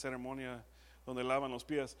una ceremonia donde lavan los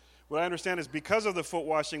pies. What I understand is because of the foot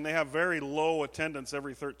washing, they have very low attendance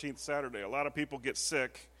every 13th Saturday. A lot of people get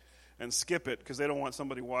sick and skip it because they don't want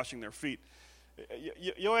somebody washing their feet.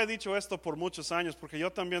 Yo he dicho esto por muchos años porque yo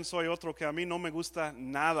también soy otro que a mí no me gusta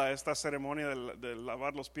nada esta ceremonia de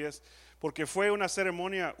lavar los pies porque fue una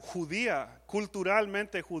ceremonia judía,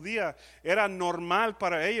 culturalmente judía, era normal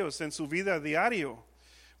para ellos en su vida diario.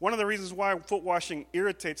 One of the reasons why foot washing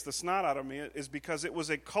irritates the snot out of me is because it was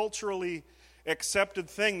a culturally accepted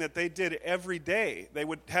thing that they did every day. They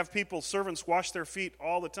would have people, servants, wash their feet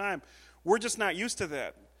all the time. We're just not used to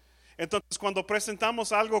that. Entonces, cuando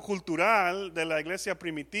presentamos algo cultural de la iglesia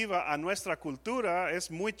primitiva a nuestra cultura, es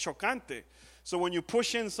muy chocante. So when you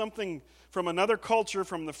push in something from another culture,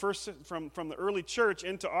 from the early church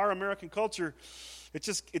into our American culture, it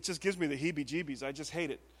just gives me the heebie-jeebies. I just hate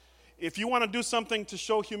it. If you want to do something to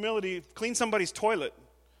show humility, clean somebody's toilet,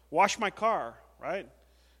 wash my car, right?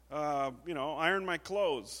 Iron my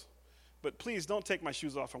clothes. But please don't take my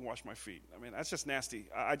shoes off and wash my feet. I mean, that's just nasty.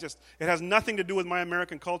 It has nothing to do with my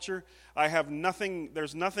American culture.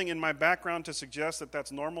 There's nothing in my background to suggest that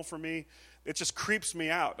that's normal for me. It just creeps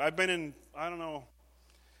me out. I've been in,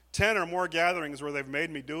 10 or more gatherings where they've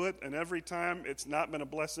made me do it, and every time it's not been a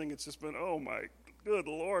blessing. It's just been, oh my good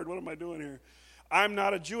Lord, what am I doing here? I'm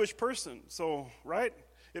not a Jewish person, so, right?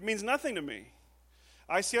 It means nothing to me.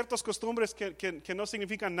 Hay ciertas costumbres que no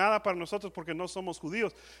significan nada para nosotros porque no somos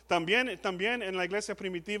judíos. También en la iglesia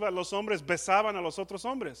primitiva los hombres besaban a los otros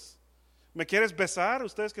hombres. ¿Me quieres besar?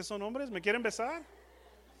 ¿Ustedes que son hombres? ¿Me quieren besar?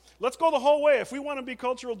 Let's go the whole way. If we want to be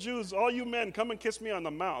cultural Jews, all you men, come and kiss me on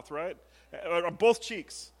the mouth, right? Or both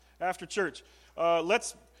cheeks after church.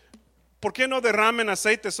 ¿Por qué no derramen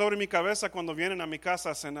aceite sobre mi cabeza cuando vienen a mi casa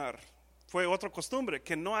a cenar? Fue otra costumbre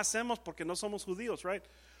que no hacemos porque no somos judíos, right?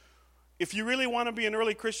 If you really want to be an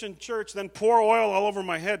early Christian church, then pour oil all over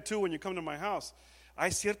my head too when you come to my house.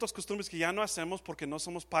 Hay ciertas costumbres que ya no hacemos porque no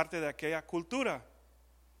somos parte de aquella cultura.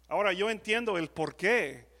 Ahora yo entiendo el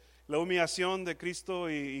porqué, la humillación de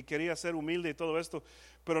Cristo y quería ser humilde y todo esto,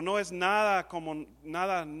 pero no es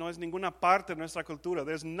no es ninguna parte de nuestra cultura.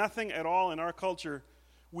 There's nothing at all in our culture.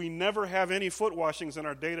 We never have any foot washings in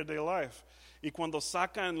our day-to-day life. Y cuando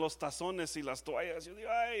sacan los tazones y las toallas, yo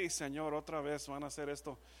digo, ay, Señor, otra vez van a hacer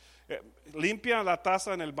esto. Limpia la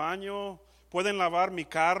taza en el baño, pueden lavar mi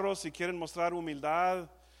carro si quieren mostrar humildad,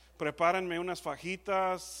 prepárenme unas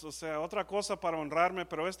fajitas, o sea, otra cosa para honrarme,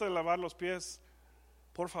 pero esto de lavar los pies,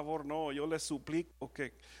 por favor no, yo les suplico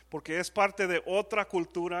que, porque es parte de otra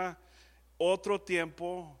cultura, otro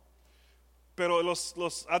tiempo, pero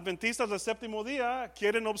los adventistas del séptimo día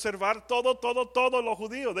quieren observar todo lo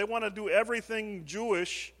judío. They want to do everything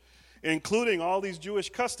Jewish, including all these Jewish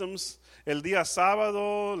customs. El día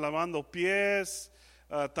sábado, lavando pies,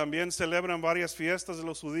 también celebran varias fiestas de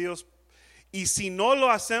los judíos. Y si no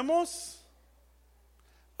lo hacemos,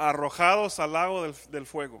 arrojados al lago del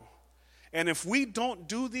fuego. And if we don't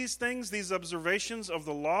do these things, these observations of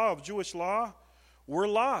the law, of Jewish law, we're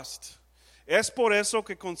lost. Es por eso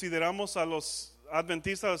que consideramos a los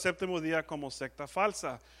adventistas del séptimo día como secta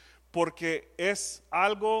falsa, porque es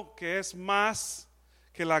algo que es más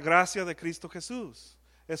que la gracia de Cristo Jesús.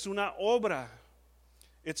 Es una obra.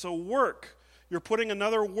 It's a work. You're putting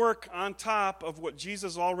another work on top of what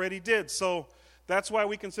Jesus already did. So that's why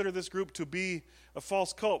we consider this group to be a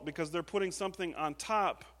false cult, because they're putting something on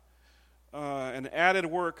top, an added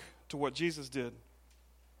work to what Jesus did,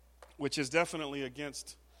 which is definitely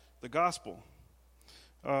against the gospel.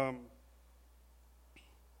 Vamos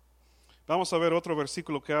a ver otro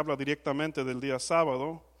versículo que habla directamente del día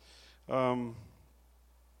sábado.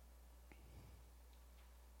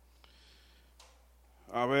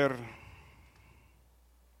 A ver,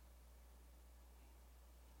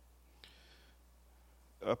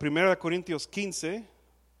 Primera de Corintios 15.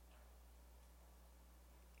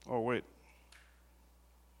 Oh, wait.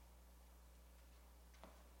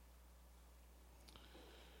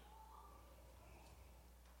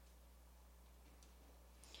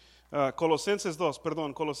 Colosenses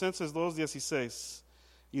 2, 16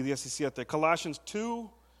 y 17. Colossians 2,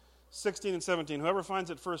 16 and 17. Whoever finds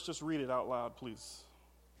it first, just read it out loud, please.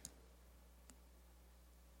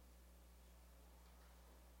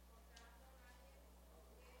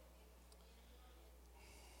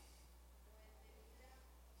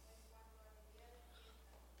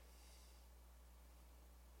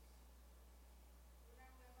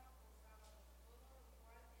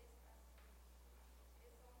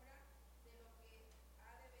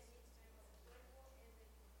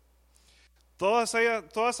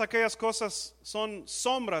 Todas aquellas cosas son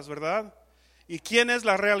sombras, ¿verdad? ¿Y quién es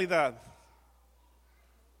la realidad?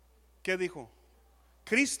 ¿Qué dijo?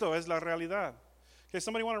 Cristo es la realidad. Okay,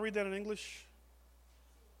 somebody want to read that in English?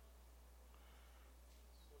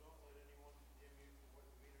 So don't let anyone condemn you for what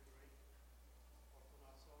you eat or drink, or for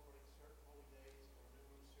not celebrating certain holy days, or new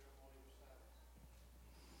moon ceremony or Sabbath.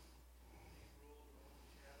 These rules are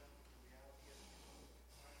overshadowed, but the reality is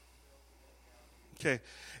Christ himself is that reality. Okay.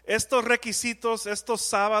 Estos requisitos, estos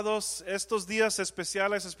sábados, estos días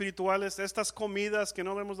especiales espirituales, estas comidas que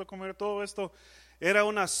no debemos de comer, todo esto era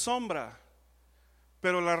una sombra.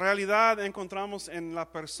 Pero la realidad encontramos en la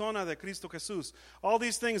persona de Cristo Jesús. All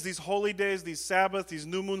these things, these holy days, these Sabbath, these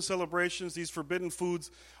new moon celebrations, these forbidden foods,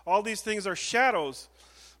 all these things are shadows.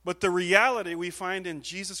 But the reality we find in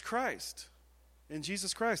Jesus Christ. In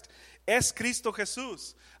Jesus Christ. Es Cristo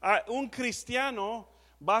Jesús. Un cristiano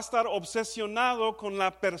va a estar obsesionado con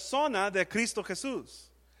la persona de Cristo Jesús.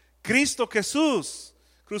 Cristo Jesús,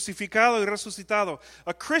 crucificado y resucitado.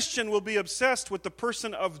 A Christian will be obsessed with the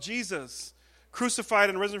person of Jesus,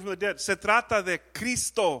 crucified and risen from the dead. Se trata de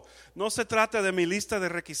Cristo. No se trata de mi lista de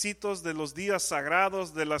requisitos, de los días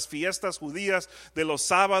sagrados, de las fiestas judías, de los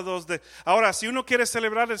sábados. Ahora, si uno quiere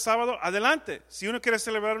celebrar el sábado, adelante. Si uno quiere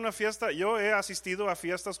celebrar una fiesta, yo he asistido a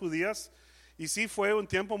fiestas judías y sí fue un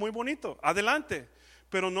tiempo muy bonito. Adelante.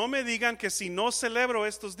 Pero no me digan que si no celebro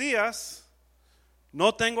estos días,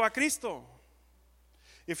 no tengo a Cristo.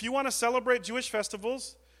 If you want to celebrate Jewish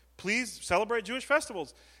festivals, please celebrate Jewish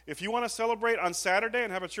festivals. If you want to celebrate on Saturday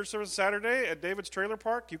and have a church service Saturday at David's Trailer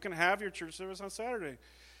Park, you can have your church service on Saturday.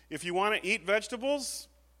 If you want to eat vegetables,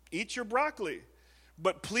 eat your broccoli.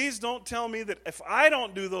 But please don't tell me that if I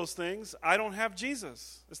don't do those things, I don't have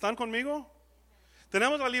Jesus. ¿Están conmigo?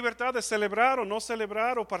 Tenemos la libertad de celebrar o no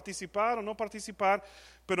celebrar, o participar o no participar,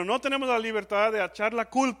 pero no tenemos la libertad de echar la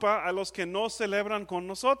culpa a los que no celebran con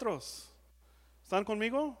nosotros. ¿Están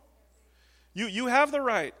conmigo? You have the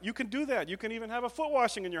right. You can do that. You can even have a foot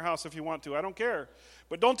washing in your house if you want to. I don't care.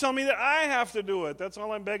 But don't tell me that I have to do it. That's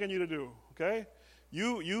all I'm begging you to do. Okay?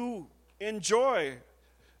 You enjoy.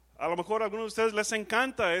 A lo mejor a algunos de ustedes les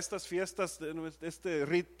encanta estas fiestas, este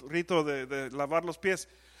rito de lavar los pies.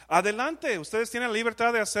 Adelante. Ustedes tienen la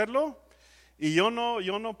libertad de hacerlo. Y yo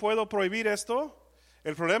no puedo prohibir esto.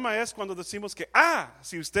 El problema es cuando decimos que,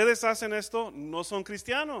 si ustedes hacen esto, no son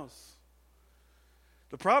cristianos.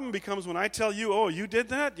 The problem becomes when I tell you, oh, you did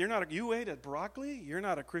that? You ate a broccoli? You're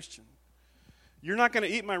not a Christian. You're not going to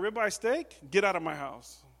eat my ribeye steak? Get out of my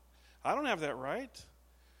house. I don't have that right.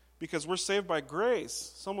 Because we're saved by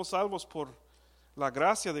grace. Somos salvos por la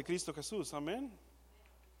gracia de Cristo Jesús. Amén.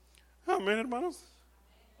 Amén, hermanos.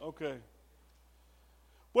 Okay.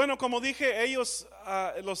 Bueno, como dije, ellos,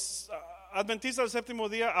 los adventistas del séptimo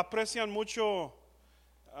día, aprecian mucho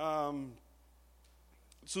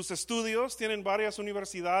sus estudios, tienen varias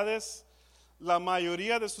universidades. La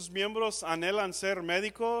mayoría de sus miembros anhelan ser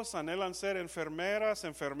médicos, anhelan ser enfermeras,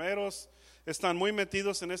 enfermeros. Están muy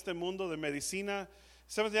metidos en este mundo de medicina.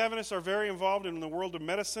 Seventh-day Adventists are very involved in the world of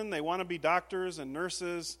medicine. They want to be doctors and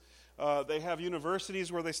nurses. They have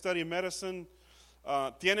universities where they study medicine.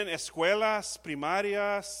 Tienen escuelas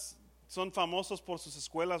primarias. Son famosos por sus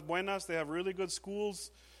escuelas buenas. They have really good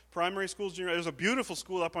schools. Primary schools, there's a beautiful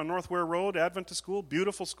school up on North Ware Road, Adventist school,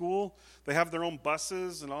 beautiful school. They have their own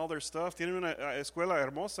buses and all their stuff. Tienen una escuela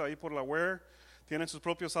hermosa ahí por la Ware. Tienen sus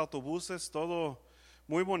propios autobuses, todo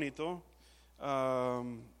muy bonito.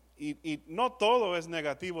 Y no todo es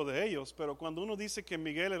negativo de ellos, pero cuando uno dice que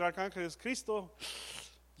Miguel el Arcángel es Cristo,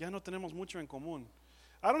 ya no tenemos mucho en común.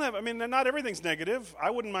 Not everything's negative. I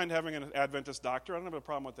wouldn't mind having an Adventist doctor. I don't have a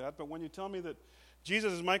problem with that. But when you tell me that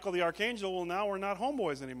Jesus is Michael the Archangel, well, now we're not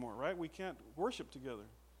homeboys anymore, right? We can't worship together.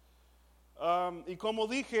 Y como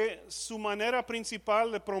dije, su manera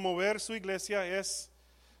principal de promover su iglesia es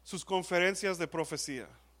sus conferencias de profecía.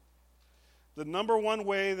 The number one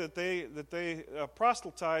way that they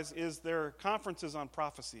proselytize is their conferences on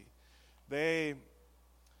prophecy. They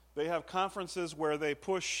have conferences where they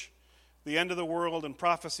push the end of the world and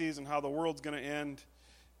prophecies and how the world's going to end.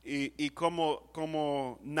 Y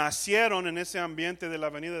como nacieron en ese ambiente de la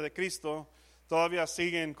venida de Cristo, todavía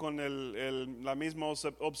siguen con la misma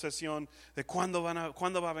obsesión de cuándo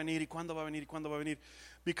va a venir y cuándo va a venir y cuándo va a venir.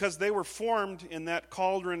 Because they were formed in that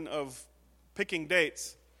cauldron of picking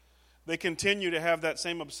dates, they continue to have that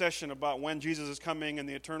same obsession about when Jesus is coming and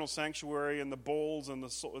the eternal sanctuary and the bulls and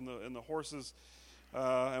the horses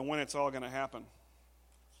and when it's all going to happen.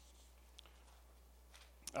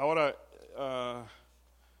 Ahora,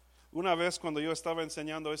 una vez cuando yo estaba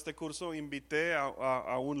enseñando este curso, invité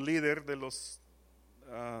a un líder de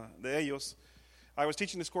ellos I was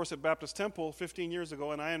teaching this course at Baptist Temple 15 years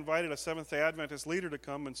ago, and I invited a Seventh-day Adventist leader to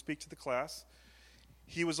come and speak to the class.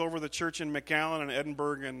 He was over the church in McAllen and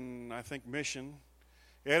Edinburgh and I think Mission.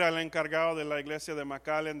 Era el encargado de la iglesia de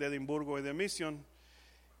McAllen, de Edimburgo y de Mission.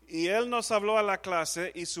 Y él nos habló a la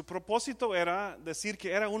clase y su propósito era decir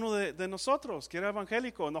que era uno de nosotros, que era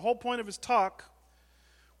evangélico. And the whole point of his talk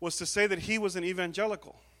was to say that he was an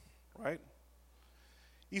evangelical, right?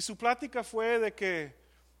 Y su plática fue de que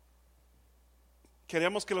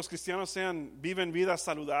queremos que los cristianos viven vidas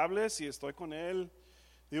saludables y estoy con él.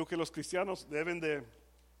 Digo que los cristianos deben de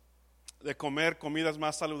comer comidas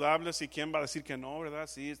más saludables y quién va a decir que no, ¿verdad?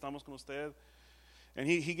 Sí, estamos con usted. And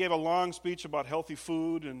he gave a long speech about healthy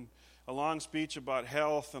food and a long speech about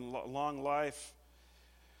health and long life.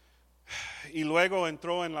 Y luego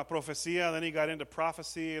entró en la profecía, then he got into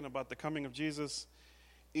prophecy and about the coming of Jesus.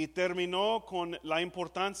 Y terminó con la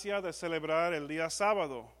importancia de celebrar el día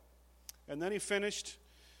sábado. And then he finished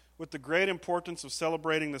with the great importance of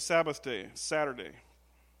celebrating the Sabbath day, Saturday.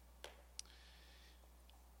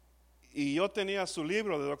 Y yo tenía su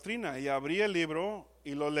libro de doctrina y abrí el libro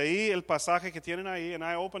y lo leí el pasaje que tienen ahí, and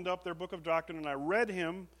I opened up their book of doctrine and I read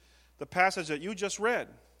him the passage that you just read.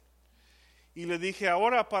 Y le dije,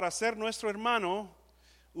 ahora para ser nuestro hermano,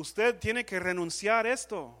 usted tiene que renunciar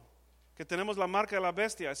esto, que tenemos la marca de la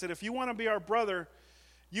bestia. I said, if you want to be our brother,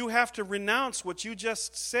 you have to renounce what you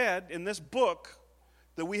just said in this book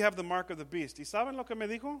that we have the mark of the beast. ¿Y saben lo que me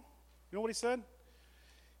dijo? You know what he said?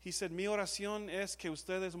 He said, mi oración es que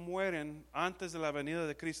ustedes mueren antes de la venida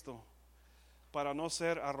de Cristo para no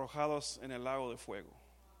ser arrojados en el lago de fuego.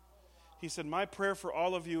 He said, my prayer for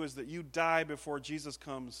all of you is that you die before Jesus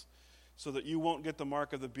comes so that you won't get the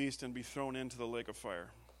mark of the beast and be thrown into the lake of fire.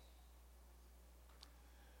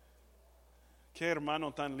 Qué hermano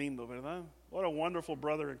tan lindo, ¿verdad? What a wonderful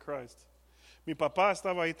brother in Christ. Mi papá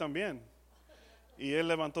estaba ahí también. Y él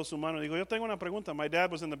levantó su mano y dijo, yo tengo una pregunta. My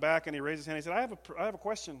dad was in the back and he raised his hand. He said, I have a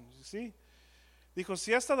question. ¿Sí? Dijo,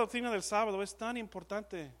 si esta doctrina del sábado es tan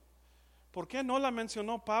importante, ¿por qué no la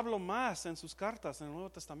mencionó Pablo más en sus cartas en el Nuevo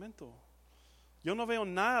Testamento? Yo no veo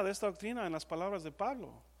nada de esta doctrina en las palabras de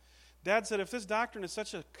Pablo. Dad said, if this doctrine is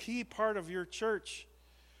such a key part of your church,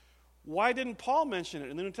 why didn't Paul mention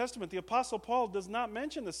it? In the New Testament, the Apostle Paul does not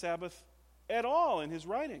mention the Sabbath at all in his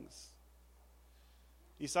writings.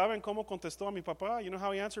 ¿Y saben cómo contestó a mi papá? You know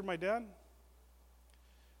how he answered my dad?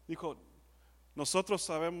 Dijo, nosotros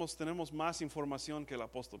tenemos más información que el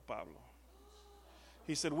apóstol Pablo.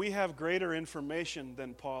 He said, we have greater information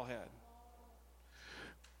than Paul had.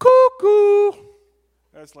 Cuckoo!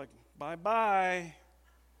 That's like, bye-bye.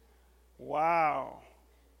 Wow.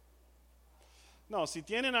 No, si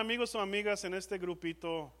tienen amigos o amigas en este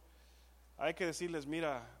grupito, hay que decirles,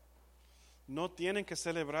 mira, no tienen que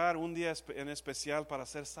celebrar un día en especial para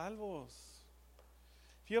ser salvos.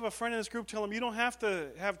 If you have a friend in this group, tell them you don't have to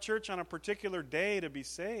have church on a particular day to be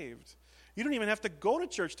saved. You don't even have to go to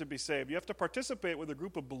church to be saved. You have to participate with a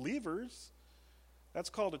group of believers. That's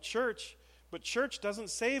called a church. But church doesn't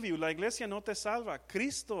save you. La iglesia no te salva.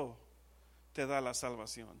 Cristo te da la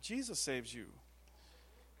salvación. Jesus saves you.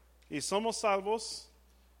 Y somos salvos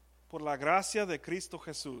por la gracia de Cristo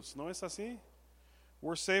Jesús. ¿No es así?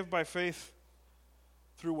 We're saved by faith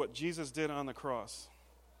through what Jesus did on the cross.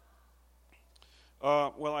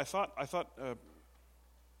 Well, I thought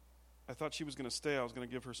she was going to stay. I was going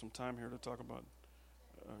to give her some time here to talk about.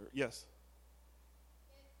 Yes.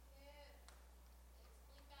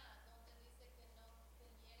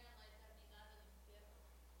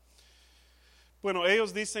 Bueno,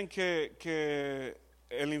 ellos dicen que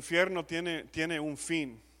el infierno tiene un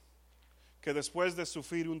fin, que después de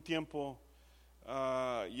sufrir un tiempo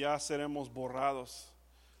ya seremos borrados.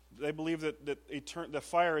 They believe that the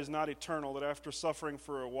fire is not eternal, that after suffering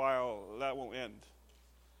for a while, that will end.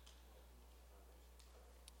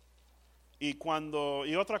 Y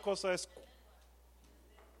otra cosa es,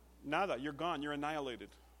 nada, you're gone, you're annihilated.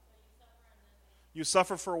 You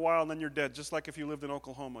suffer for a while and then you're dead, just like if you lived in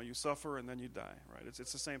Oklahoma. You suffer and then you die, right? It's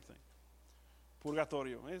the same thing.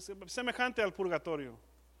 Purgatorio. Es semejante al purgatorio.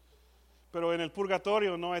 Pero en el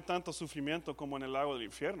purgatorio no hay tanto sufrimiento como en el lago del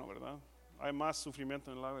infierno, ¿verdad? Hay más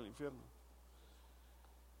sufrimiento en el lago del infierno.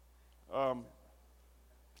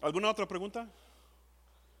 ¿Alguna otra pregunta?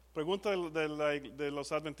 ¿Pregunta de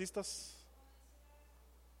los adventistas?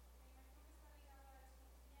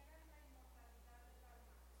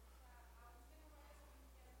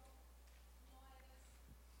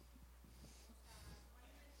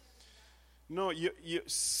 No,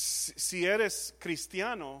 si eres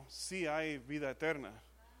cristiano, sí hay vida eterna.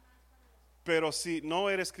 Pero si no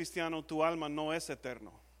eres cristiano, tu alma no es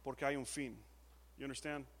eterno, porque hay un fin. You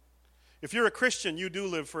understand? If you're a Christian, you do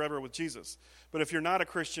live forever with Jesus. But if you're not a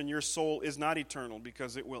Christian, your soul is not eternal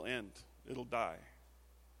because it will end. It'll die.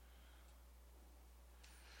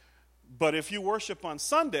 But if you worship on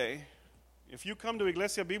Sunday, if you come to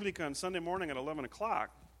Iglesia Bíblica on Sunday morning at 11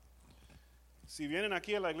 o'clock, si vienen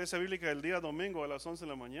aquí a la Iglesia Bíblica el día domingo a las 11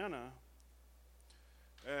 de la mañana,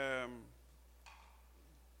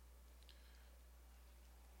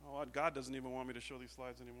 God doesn't even want me to show these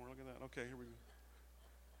slides anymore. Look at that. Okay, here we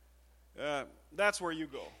go. That's where you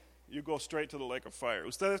go. You go straight to the lake of fire.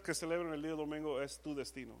 Ustedes que celebran el día domingo es tu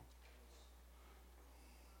destino.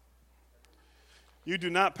 You do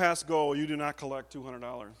not pass go. You do not collect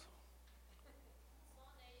 $200.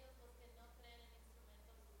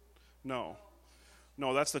 No.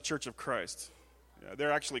 No, that's the Church of Christ. Yeah,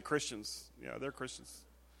 they're actually Christians. Yeah, they're Christians.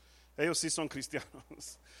 Ellos sí son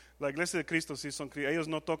cristianos. La iglesia de Cristo sí son cristianos. Ellos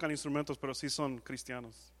no tocan instrumentos, pero sí son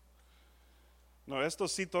cristianos. No,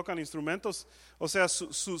 estos sí tocan instrumentos. O sea,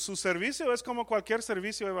 su servicio es como cualquier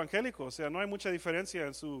servicio evangélico. O sea, no hay mucha diferencia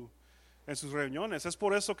en sus reuniones. Es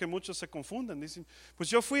por eso que muchos se confunden. Dicen, pues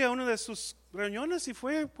yo fui a una de sus reuniones y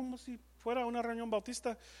fue como si fuera una reunión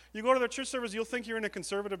bautista. You go to their church service, you'll think you're in a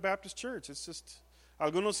conservative Baptist church. It's just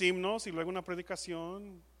algunos himnos y luego una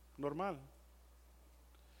predicación normal.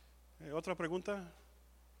 ¿Otra pregunta?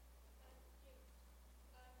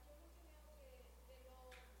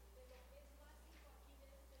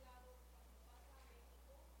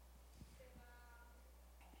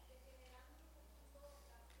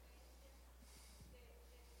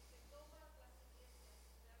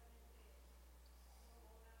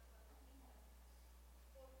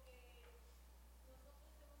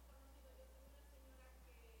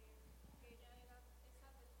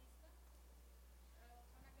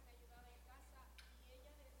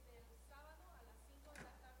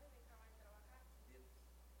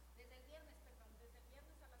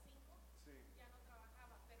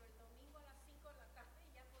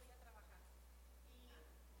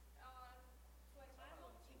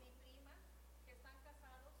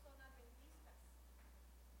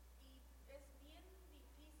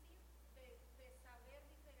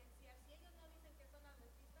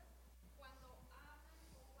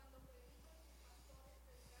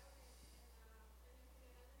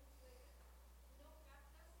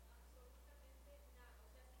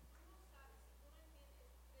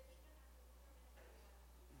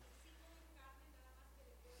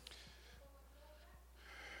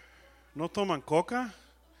 ¿No toman coca?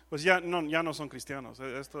 Pues ya no son cristianos.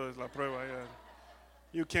 Esto es la prueba.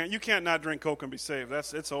 You can't not drink Coke and be saved.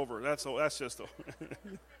 It's over. That's just over.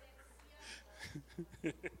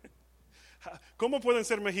 ¿Cómo pueden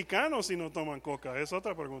ser mexicanos si no toman coca? Es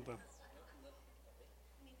otra pregunta.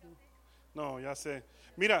 No, ya sé.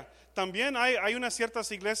 Mira, también hay unas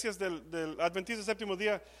ciertas iglesias del Adventista Séptimo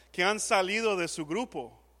Día que han salido de su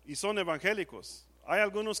grupo y son evangélicos. Hay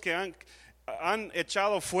algunos que han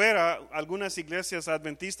echado fuera algunas iglesias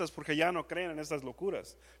adventistas porque ya no creen en estas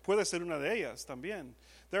locuras. Puede ser una de ellas también.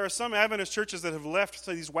 There are some Adventist churches that have left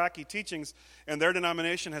these wacky teachings and their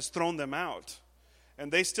denomination has thrown them out.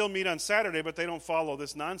 And they still meet on Saturday, but they don't follow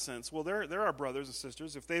this nonsense. Well, they're our brothers and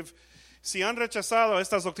sisters. Si han rechazado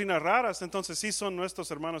estas doctrinas raras, entonces sí son nuestros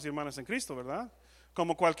hermanos y hermanas en Cristo, ¿verdad?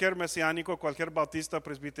 Como cualquier mesiánico, cualquier bautista,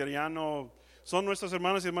 presbiteriano, son nuestros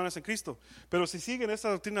hermanos y hermanas en Cristo. Pero si siguen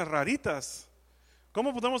estas doctrinas raritas,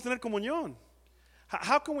 ¿cómo podemos tener comunión?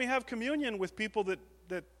 How can we have communion with people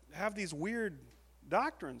that have these weird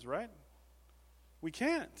doctrines, right? We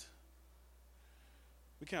can't.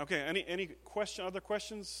 We can't. Okay, any other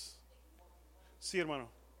questions? Sí, hermano.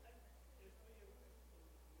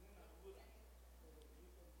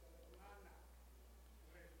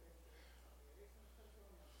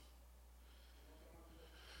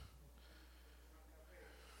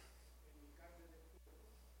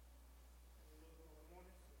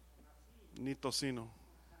 Ni tocino.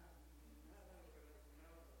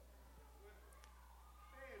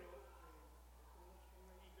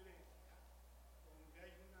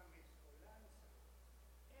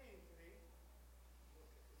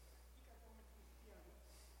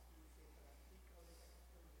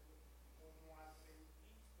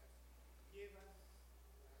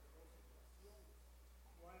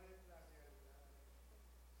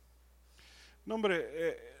 No,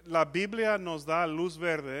 hombre, la Biblia nos da luz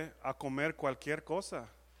verde a comer cualquier cosa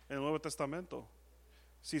en el Nuevo Testamento.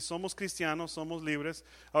 Si somos cristianos, somos libres.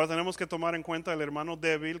 Ahora tenemos que tomar en cuenta el hermano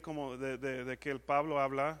débil, como de que el Pablo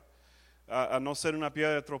habla, a no ser una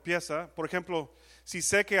piedra de tropieza. Por ejemplo, si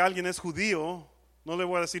sé que alguien es judío, no le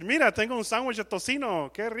voy a decir, mira, tengo un sándwich de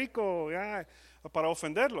tocino, qué rico, para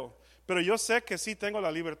ofenderlo. Pero yo sé que sí tengo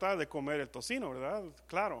la libertad de comer el tocino, ¿verdad?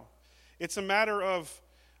 Claro. It's a matter of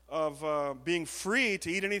being free to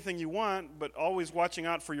eat anything you want, but always watching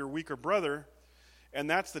out for your weaker brother. And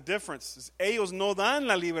that's the difference. Ellos no dan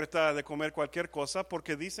la libertad de comer cualquier cosa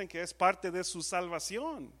porque dicen que es parte de su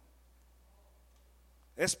salvación.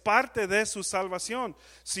 Es parte de su salvación.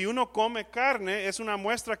 Si uno come carne, es una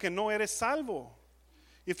muestra que no eres salvo.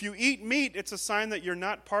 If you eat meat, it's a sign that you're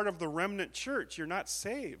not part of the remnant church. You're not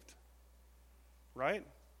saved. Right?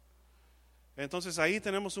 Entonces ahí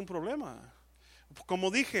tenemos un problema.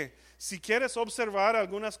 Como dije, si quieres observar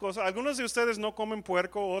algunas cosas, algunos de ustedes no comen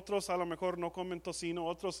puerco, otros a lo mejor no comen tocino,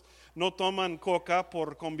 otros no toman coca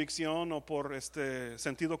por convicción o por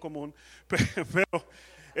sentido común, pero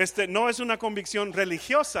no es una convicción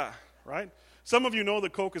religiosa, right? Some of you know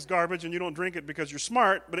that Coke is garbage and you don't drink it because you're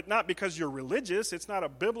smart, but not because you're religious. It's not a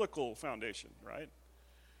biblical foundation, right?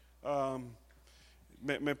 A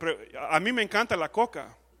mí me encanta la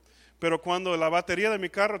coca. Pero cuando la batería de mi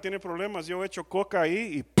carro tiene problemas, yo echo coca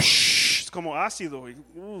ahí y es como ácido y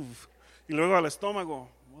luego al estómago.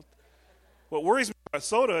 What worries me about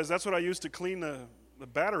soda is that's what I use to clean the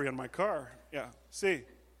battery on my car. Yeah, sí.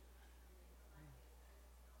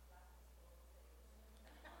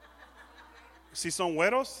 ¿Sí son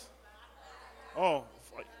güeros? Oh,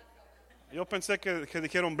 yo pensé que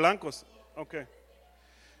dijeron blancos. Okay.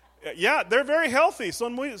 Yeah, they're very healthy.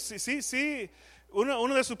 Son muy, sí.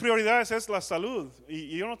 Una de sus prioridades es la salud.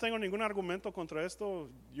 Y yo no tengo ningún argumento contra esto.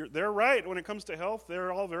 They're right. When it comes to health,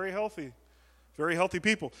 they're all very healthy. Very healthy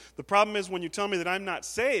people. The problem is when you tell me that I'm not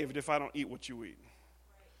saved if I don't eat what you eat.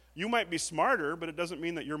 You might be smarter, but it doesn't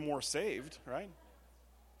mean that you're more saved, right?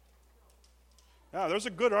 Yeah, there's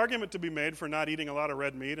a good argument to be made for not eating a lot of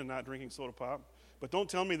red meat and not drinking soda pop. But don't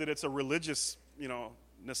tell me that it's a religious,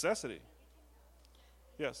 necessity.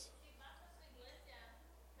 Yes.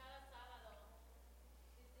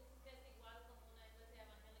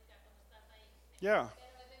 Yeah.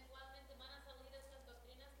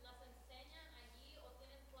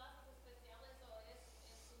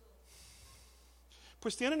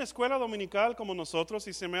 Pues tienen escuela dominical como nosotros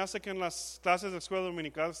y se me hace que en las clases de escuela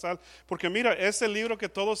dominical porque mira, es el libro que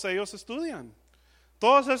todos ellos estudian.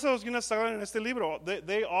 Todos esos que están en este libro,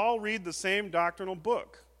 they all read the same doctrinal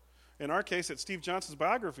book. In our case, it's Steve Johnson's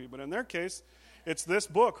biography, but in their case, it's this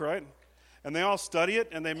book, right? And they all study it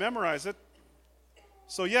and they memorize it.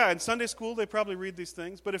 So yeah, in Sunday school, they probably read these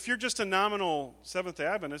things. But if you're just a nominal Seventh-day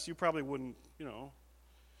Adventist, you probably wouldn't,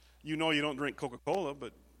 you don't drink Coca-Cola,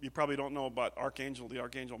 but you probably don't know about the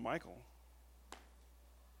Archangel Michael.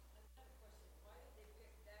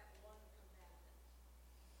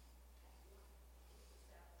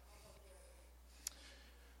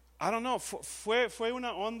 I don't know. Fue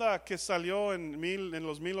una onda que salió en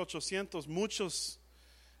los 1800. Muchos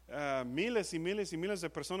miles y miles y miles de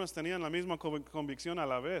personas tenían la misma convicción a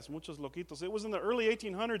la vez, muchos loquitos. It was in the early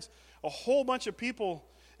 1800s, a whole bunch of people,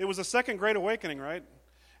 it was the second great awakening, right?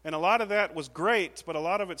 And a lot of that was great, but a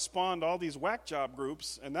lot of it spawned all these whack job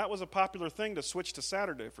groups, and that was a popular thing to switch to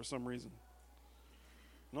Saturday for some reason.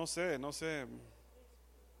 No sé.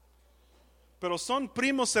 Pero son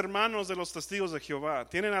primos hermanos de los testigos de Jehová.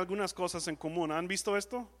 Tienen algunas cosas en común. ¿Han visto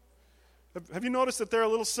esto? Have you noticed that they're a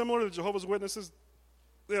little similar to Jehovah's Witnesses?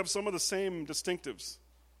 They have some of the same distinctives.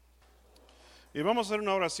 Y vamos a hacer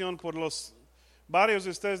una oración por varios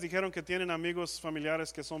de ustedes dijeron que tienen amigos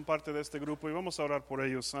familiares que son parte de este grupo y vamos a orar por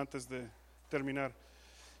ellos antes de terminar.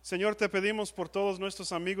 Señor, te pedimos por todos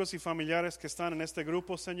nuestros amigos y familiares que están en este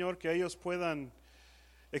grupo, Señor, que ellos puedan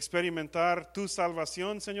experimentar tu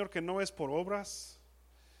salvación, Señor, que no es por obras.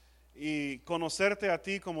 Y conocerte a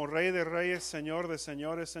ti como Rey de Reyes, Señor de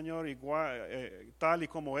Señores, Señor, igual, tal y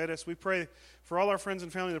como eres. We pray for all our friends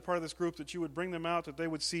and family that are part of this group that you would bring them out, that they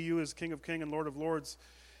would see you as King of Kings and Lord of Lords,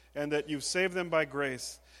 and that you've saved them by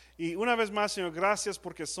grace. Y una vez más, Señor, gracias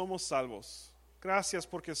porque somos salvos. Gracias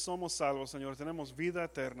porque somos salvos, Señor. Tenemos vida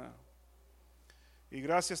eterna. Y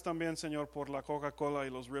gracias también, Señor, por la Coca-Cola y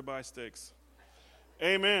los ribeye steaks.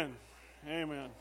 Amen. Amen.